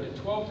 1100, in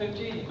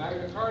 1215,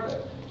 Magna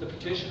Carta, the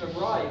Petition of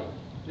Right,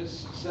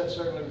 this set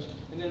certain limits.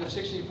 And then in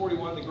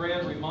 1641, the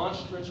Grand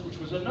Remonstrance, which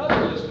was another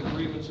list of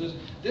grievances,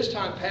 this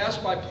time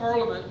passed by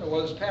Parliament, or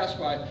was passed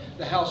by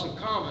the House of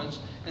Commons,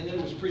 and then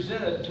it was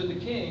presented to the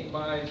king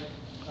by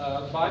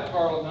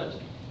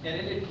Parliament, and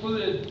it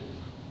included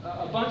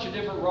a bunch of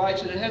different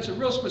rights, and it had some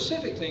real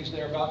specific things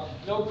there about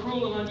no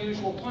cruel and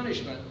unusual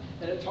punishment.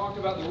 and it talked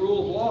about the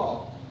rule of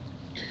law.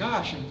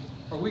 Gosh, and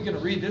are we going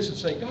to read this and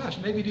say, gosh,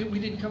 maybe we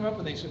didn't come up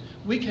with these?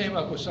 We came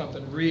up with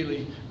something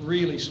really,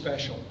 really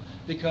special,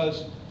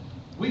 because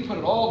we put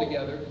it all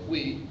together.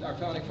 Our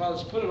founding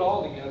fathers, put it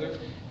all together,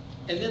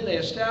 and then they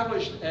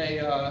established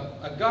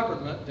a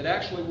government that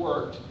actually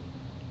worked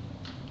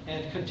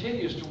and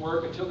continues to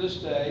work until this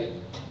day.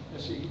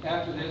 Let's see,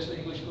 after this, the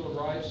English Bill of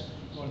Rights,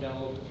 going down a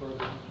little bit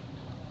further.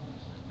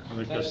 I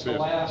think That's that's the it.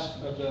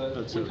 last of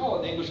That's we it. call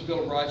it the English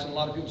Bill of Rights, and a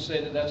lot of people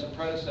say that that's a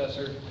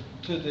predecessor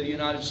to the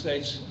United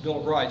States Bill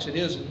of Rights. It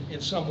is in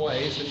some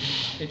ways,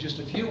 in just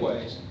a few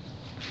ways.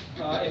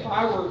 If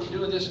I were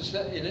doing this,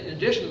 in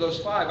addition to those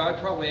five, I'd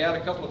probably add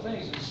a couple of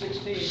things. In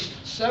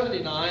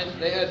 1679,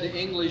 they had the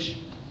English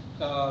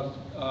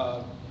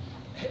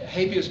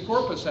Habeas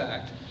Corpus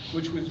Act,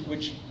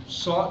 which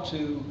sought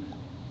to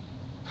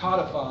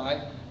codify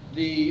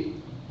the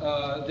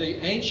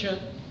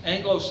ancient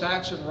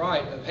Anglo-Saxon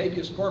right of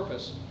habeas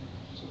corpus.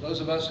 So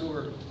those of us who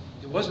were,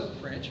 it wasn't the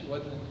French, it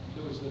was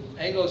the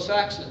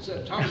Anglo-Saxons.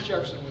 Thomas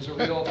Jefferson was a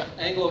real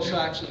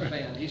Anglo-Saxon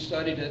fan. He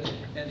studied it,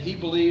 and he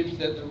believed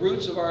that the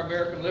roots of our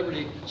American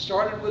liberty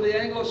started with the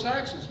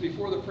Anglo-Saxons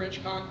before the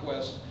French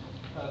conquest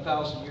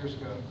 1,000 years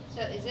ago.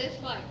 So is this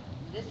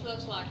this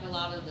looks like a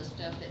lot of the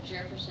stuff that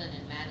Jefferson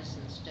and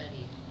Madison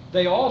studied.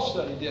 They all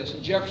studied this,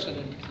 and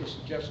Jefferson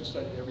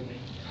studied everything.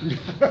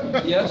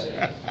 Yes?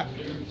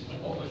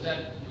 What was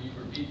that? Will you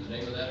repeat the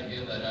name of that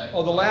again? That act?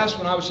 Oh, the last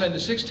one, I was saying the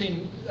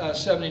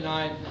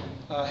 1679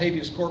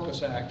 Habeas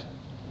Corpus Act.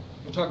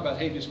 We'll talk about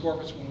habeas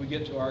corpus when we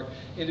get to our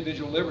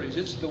individual liberties.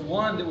 It's the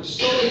one that was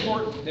so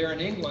important there in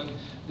England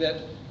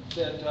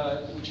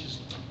which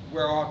is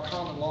where our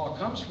common law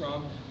comes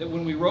from, that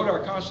when we wrote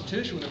our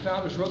Constitution, when the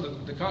founders wrote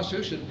the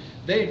Constitution,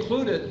 they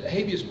included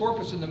habeas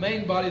corpus in the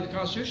main body of the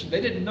Constitution. They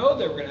didn't know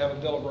they were going to have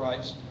a Bill of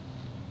Rights.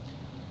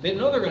 They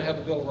didn't know they were going to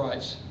have a Bill of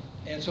Rights.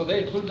 And so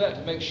they included that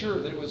to make sure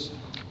that it was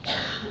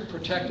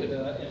protected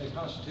in the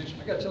Constitution.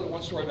 I got to tell you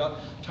one story about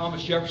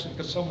Thomas Jefferson,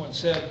 because someone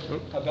said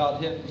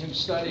about him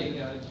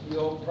studying. You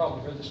all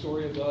probably heard the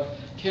story of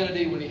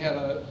Kennedy when he had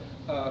a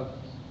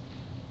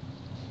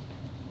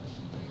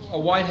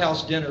White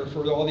House dinner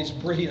for all these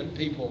brilliant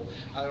people.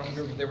 I don't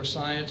remember if they were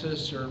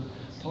scientists or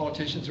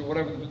politicians or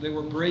whatever, but they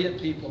were brilliant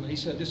people. And he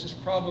said, this is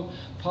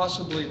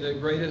possibly the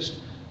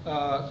greatest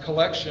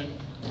collection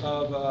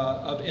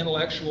of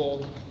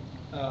intellectual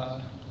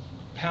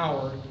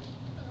power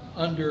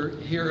under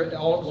here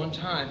all at one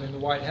time in the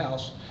White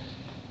House.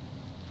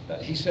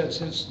 He said,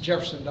 since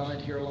Jefferson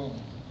died here alone.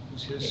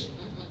 Was his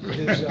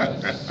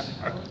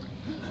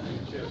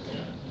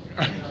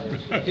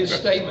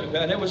statement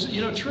about it. And it was,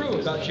 true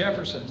about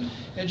Jefferson.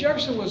 And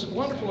Jefferson was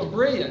wonderful and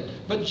brilliant.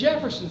 But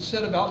Jefferson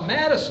said about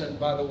Madison,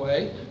 by the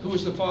way, who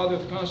was the father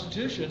of the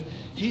Constitution,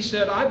 he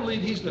said, I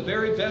believe he's the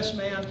very best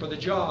man for the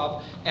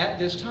job at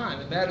this time.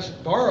 And Madison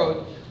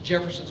borrowed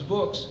Jefferson's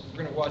books.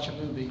 We're going to watch a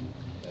movie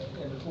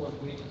in the fourth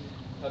week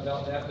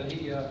about that. But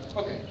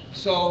okay,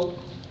 so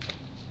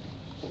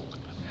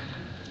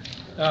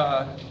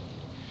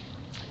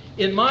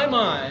in my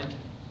mind,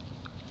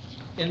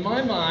 in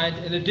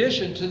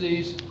addition to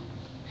these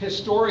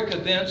historic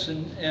events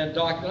and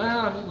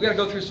documents, we got to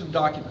go through some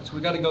documents. We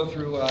got to go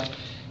through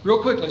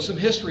real quickly some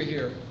history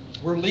here.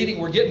 We're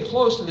getting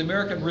close to the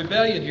American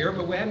Rebellion here,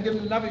 but we haven't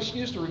given enough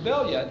excuse to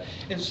rebel yet.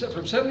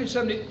 From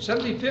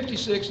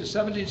 1756 to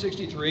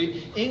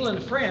 1763, England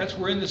and France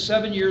were in the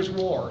 7 Years'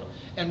 War,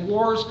 and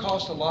wars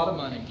cost a lot of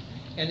money.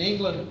 And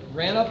England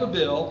ran up a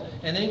bill,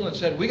 and England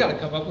said, we got to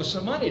come up with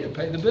some money to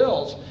pay the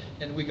bills.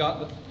 And we got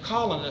the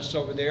colonists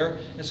over there,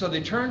 and so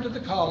they turned to the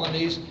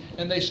colonies,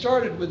 and they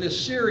started with this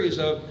series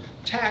of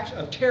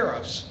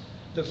tariffs.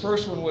 The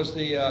first one was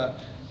the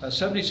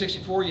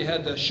 1764. You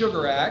had the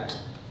Sugar Act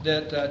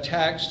that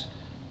taxed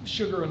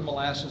sugar and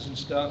molasses and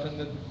stuff,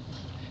 and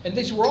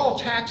these were all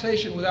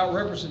taxation without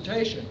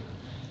representation.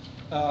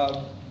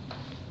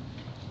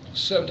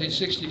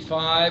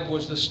 1765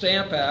 was the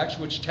Stamp Act,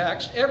 which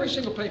taxed every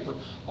single paper,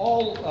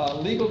 all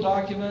legal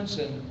documents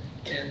and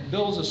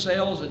bills of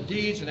sales and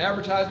deeds and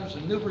advertisements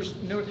and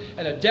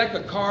and a deck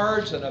of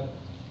cards and a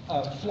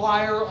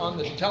flyer on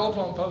the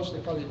telephone post. They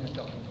probably didn't have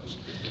telephone posts.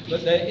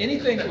 But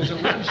anything that was a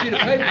written sheet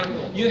of paper,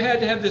 you had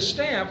to have this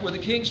stamp with the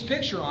king's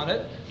picture on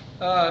it,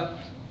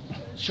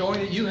 showing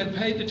that you had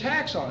paid the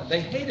tax on it.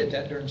 They hated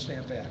that during the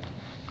Stamp Act.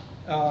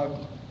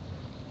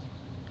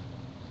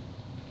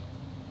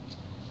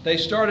 They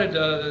started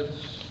the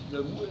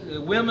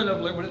women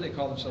of liberty, what did they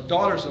call themselves?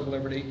 Daughters of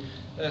Liberty,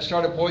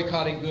 started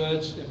boycotting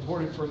goods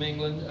imported from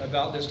England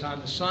about this time.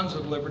 The Sons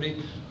of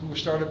Liberty, who were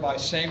started by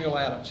Samuel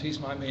Adams. He's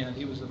my man.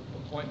 He was the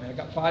point man. I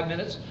got 5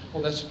 minutes?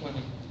 Oh, that's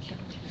plenty.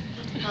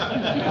 They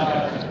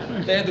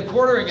had the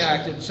Quartering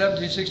Act in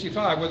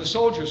 1765, where the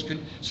soldiers could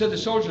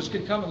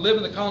come and live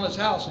in the colonist's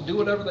house and do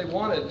whatever they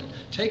wanted, and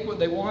take what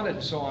they wanted,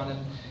 and so on.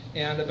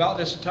 And about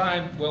this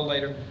time, well,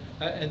 later,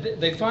 and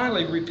they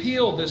finally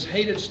repealed this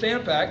hated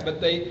Stamp Act, but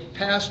they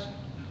passed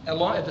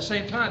at the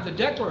same time, the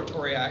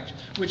Declaratory Act,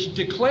 which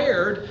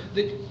declared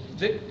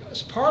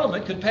that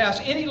Parliament could pass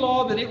any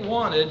law that it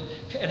wanted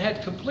and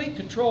had complete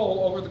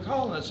control over the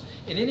colonists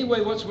in any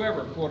way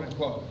whatsoever, quote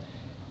unquote.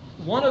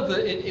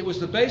 It was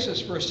the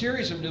basis for a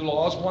series of new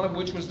laws, one of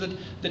which was the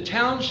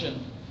Townshend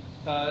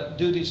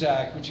Duties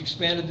Act, which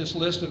expanded this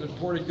list of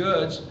imported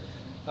goods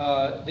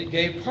that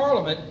gave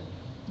Parliament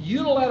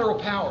unilateral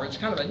power. It's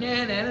kind of a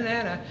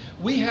na.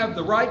 We have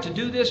the right to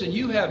do this, and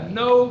you have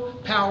no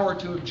power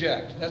to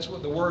object. That's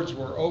what the words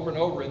were over and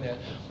over in that.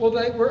 Well,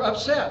 they were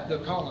upset, the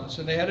colonists,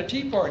 and they had a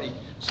tea party.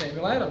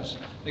 Samuel Adams.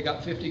 They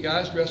got 50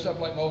 guys dressed up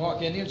like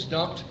Mohawk Indians,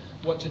 dumped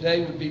what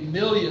today would be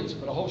millions,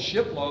 but a whole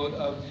shipload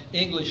of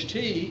English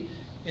tea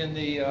in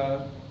the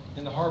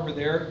harbor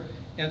there,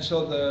 and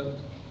so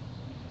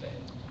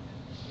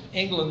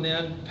England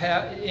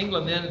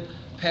then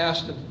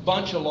passed a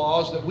bunch of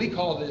laws that we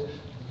call the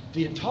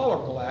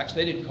Intolerable Acts.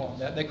 They didn't call them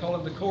that. They called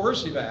them the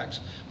Coercive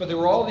Acts. But there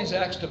were all these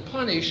acts to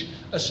punish,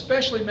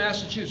 especially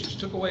Massachusetts,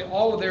 took away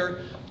all of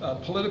their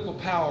political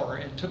power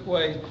and took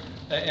away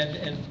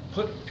and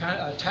put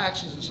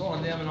taxes and so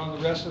on them and on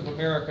the rest of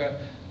America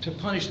to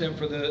punish them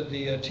for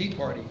the Tea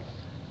Party.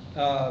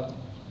 It's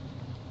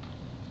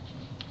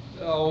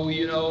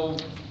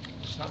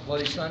not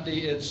Bloody Sunday.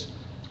 It's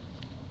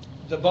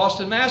the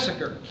Boston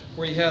Massacre,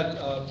 where you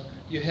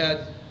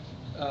had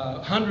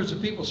hundreds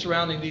of people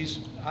surrounding these,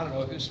 I don't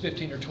know if it was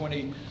 15 or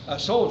 20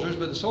 soldiers,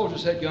 but the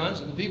soldiers had guns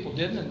and the people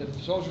didn't, and the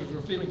soldiers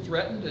were feeling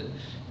threatened,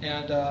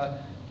 and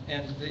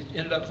they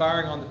ended up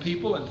firing on the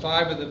people, and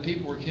 5 of the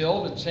people were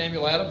killed, and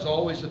Samuel Adams,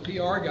 always the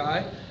PR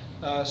guy,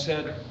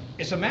 said,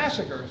 it's a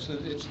massacre. So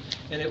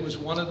and it was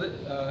one of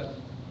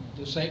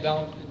the St.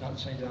 Valentine's, not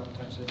St.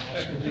 Valentine's Day.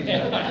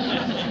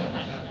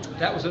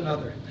 That was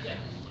another.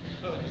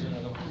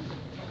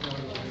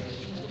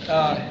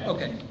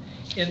 Okay.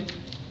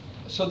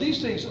 So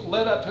these things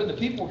led up to the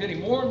people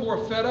getting more and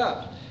more fed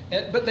up.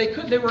 But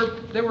they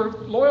were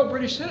loyal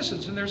British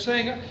citizens, and they're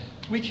saying,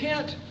 we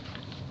can't,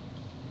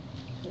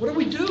 what do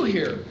we do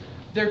here?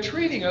 They're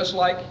treating us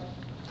like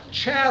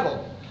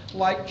chattel,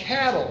 like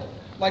cattle,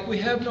 like we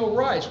have no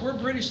rights. We're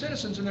British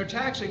citizens, and they're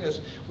taxing us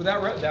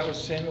without, that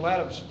was Samuel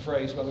Adams'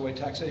 phrase, by the way,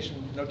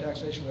 taxation, no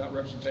taxation without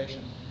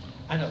representation.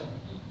 I know,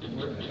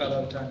 we're about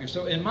out of time here.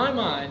 So in my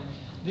mind,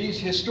 these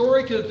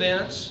historic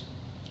events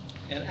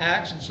and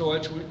acts and so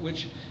on,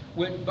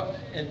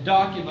 and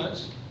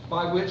documents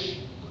by which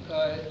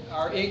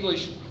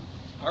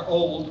our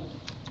old,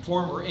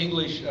 former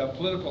English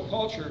political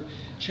culture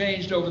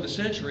changed over the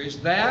centuries,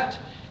 that,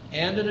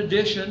 and in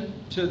addition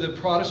to the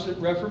Protestant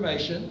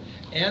Reformation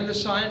and the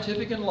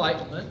Scientific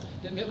Enlightenment,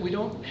 that meant we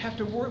don't have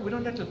to worry, we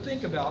don't have to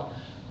think about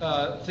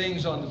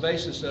things on the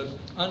basis of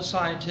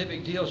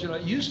unscientific deals.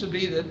 It used to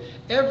be that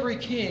every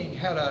king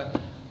had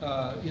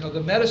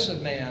the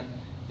medicine man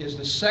is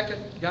the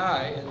second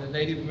guy in the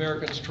Native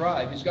Americans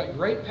tribe. He's got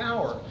great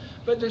power.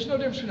 But there's no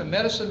difference between a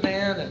medicine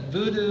man and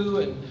voodoo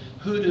and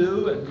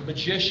hoodoo and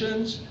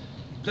magicians.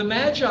 The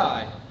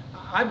Magi,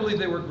 I believe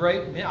they were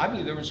great men. I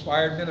believe they were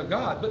inspired men of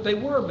God, but they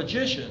were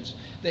magicians.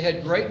 They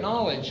had great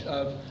knowledge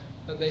of,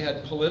 they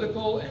had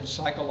political and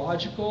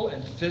psychological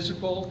and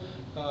physical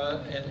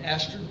and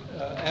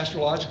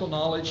astrological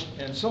knowledge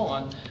and so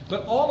on.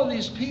 But all of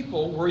these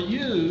people were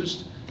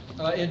used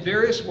in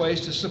various ways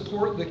to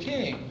support the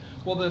king.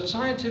 Well, the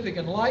Scientific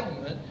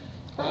Enlightenment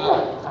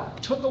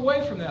took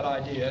away from that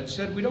idea and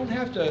said we don't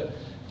have to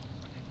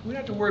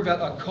worry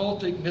about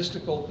occultic,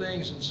 mystical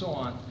things and so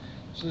on.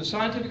 So the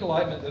Scientific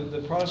Enlightenment,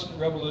 the Protestant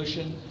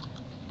Revolution,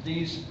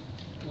 these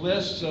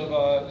lists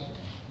of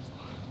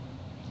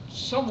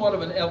somewhat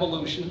of an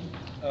evolution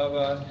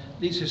of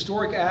these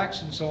historic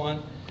acts and so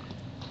on,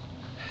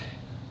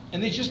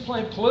 and these just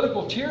plain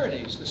political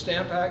tyrannies, the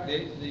Stamp Act,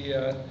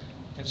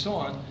 and so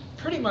on,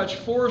 pretty much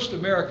forced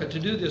America to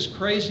do this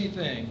crazy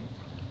thing,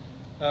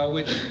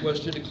 which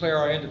was to declare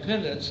our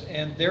independence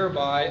and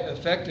thereby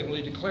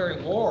effectively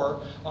declaring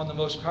war on the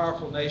most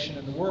powerful nation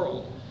in the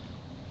world.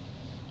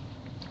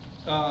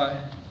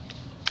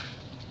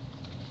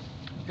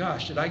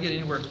 Gosh, did I get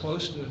anywhere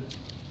close to...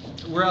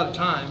 We're out of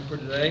time for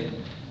today.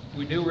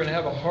 We knew we were going to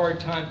have a hard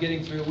time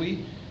getting through.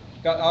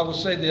 I will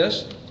say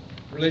this,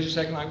 religious,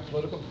 economic,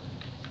 political.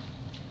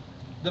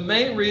 The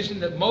main reason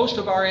that most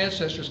of our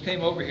ancestors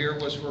came over here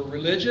was for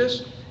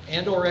religious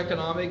and or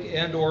economic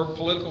and or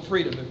political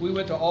freedom. If we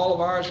went to all of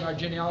ours and our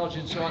genealogy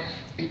and so on,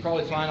 you'd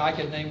probably find I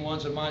could name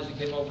ones of mine that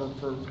came over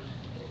for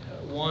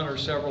one or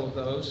several of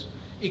those.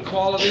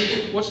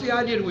 Equality. What's the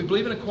idea? Do we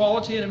believe in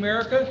equality in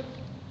America?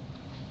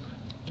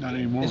 Not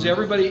anymore. Is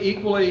everybody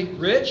equally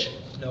rich?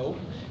 No.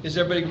 Is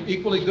everybody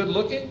equally good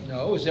looking?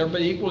 No. Is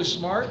everybody equally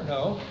smart?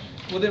 No.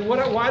 Well then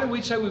why do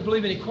we say we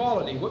believe in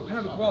equality? What kind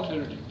of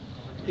equality?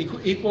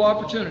 Equal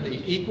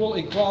opportunity, equal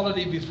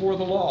equality before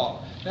the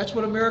law. That's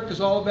what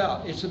America's all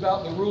about. It's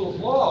about the rule of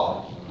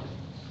law,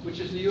 which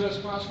is the U.S.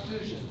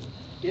 Constitution.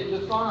 It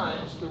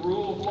defines the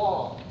rule of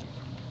law.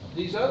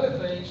 These other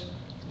things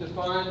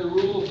define the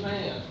rule of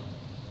man.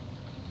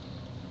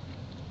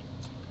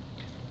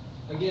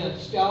 Again,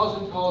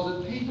 Skousen calls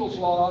it people's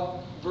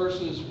law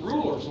versus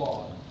ruler's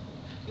law.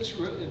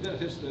 It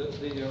benefits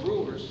the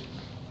rulers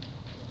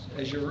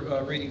as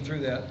you're reading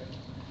through that.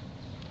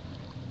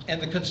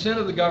 And the consent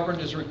of the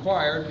governed is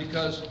required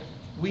because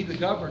we, the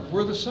governed,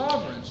 we're the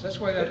sovereigns. That's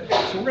why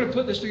so we're going to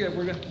put this together.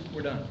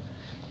 We're done.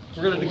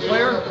 We're going to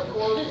declare.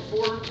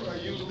 Before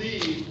you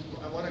leave,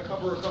 I want to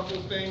cover a couple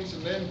of things,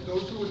 and then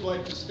those who would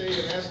like to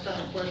stay and ask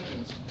Tom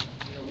questions,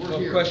 we're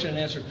here. Question and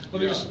answer.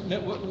 Let me just,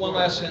 one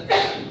last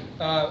sentence.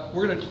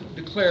 We're going to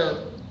declare,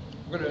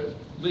 we're going to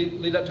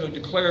lead up to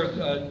declare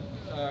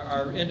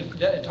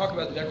talk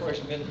about the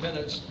Declaration of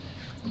Independence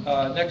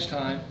next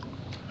time.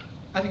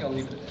 I think I'll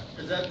leave it at that.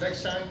 Is that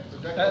next time?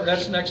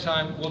 That's next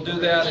time. We'll do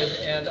that,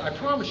 and I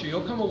promise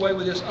you'll come away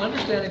with this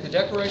understanding the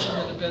Declaration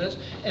of Independence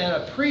and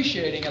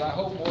appreciating it, I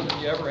hope, more than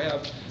you ever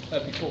have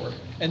before.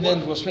 And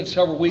then we'll spend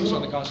several weeks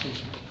on the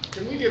Constitution.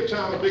 Can we give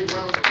Tom a big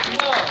round of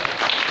applause?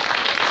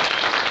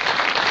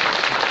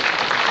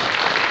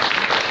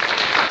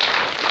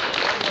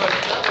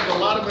 That was a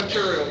lot of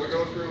material to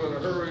go through in a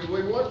hurry.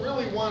 We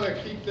really want to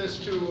keep this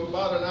to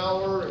about an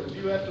hour, and if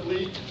you have to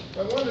leave,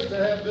 I wanted to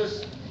have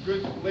this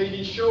good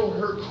lady show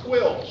her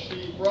quilt.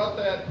 She brought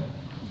that.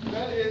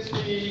 That is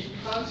the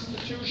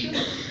Constitution.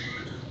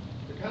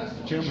 The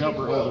Constitution. Tim, help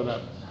her hold it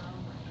up.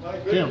 My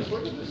goodness, Tim.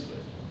 look at this thing.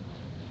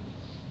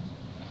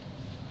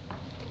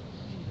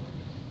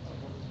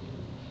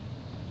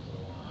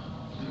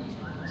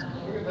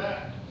 Look at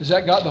that. Has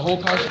that got the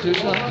whole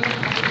Constitution on it?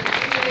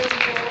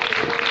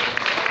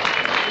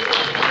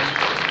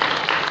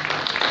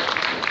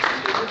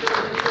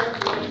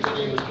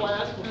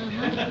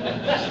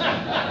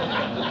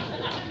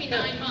 Took me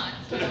 9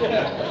 months.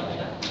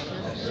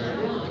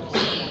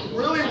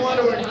 Really want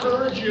to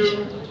encourage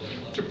you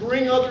to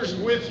bring others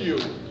with you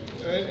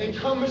and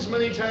come as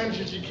many times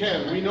as you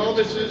can. We know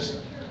this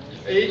is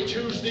 8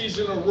 Tuesdays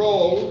in a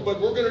row,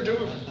 but we're going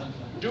to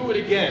do it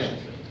again.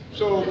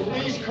 So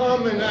please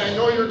come, and I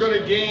know you're going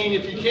to gain.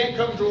 If you can't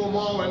come to them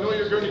all, I know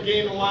you're going to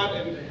gain a lot,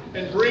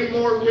 and bring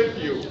more with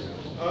you.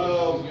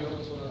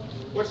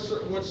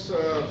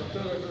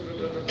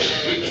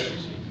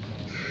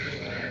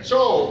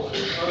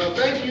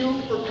 Thank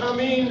you for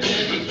coming. And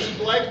if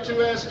you'd like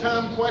to ask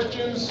Tom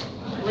questions,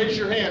 raise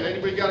your hand.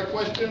 Anybody got a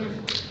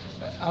question?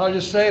 I'll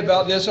just say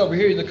about this over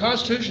here, the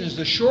Constitution is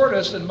the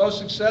shortest and most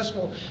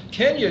successful.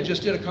 Kenya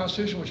just did a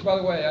Constitution, which, by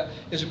the way,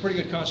 is a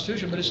pretty good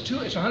Constitution, but it's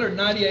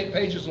 198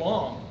 pages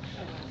long.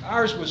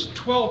 Ours was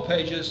 12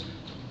 pages.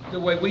 The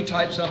way we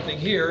type something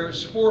here,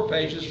 it's 4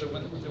 pages, the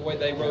way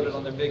they wrote it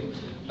on their big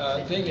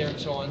thing there and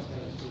so on.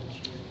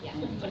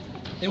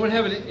 Anyone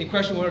have any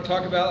question we want to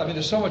talk about? I mean,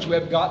 there's so much we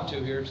haven't gotten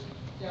to here.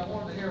 Yeah, I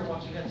wanted to hear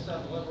what you had to say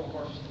on the liberal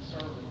versus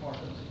conservative part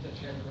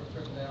that you had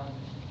written down.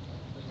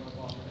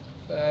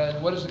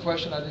 And what is the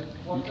question? I didn't.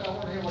 I want to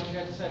hear what you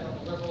had to say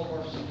about the liberal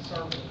versus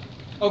conservative.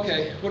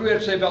 Okay, what do we have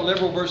to say about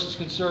liberal versus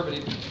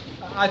conservative?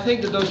 I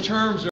think that those terms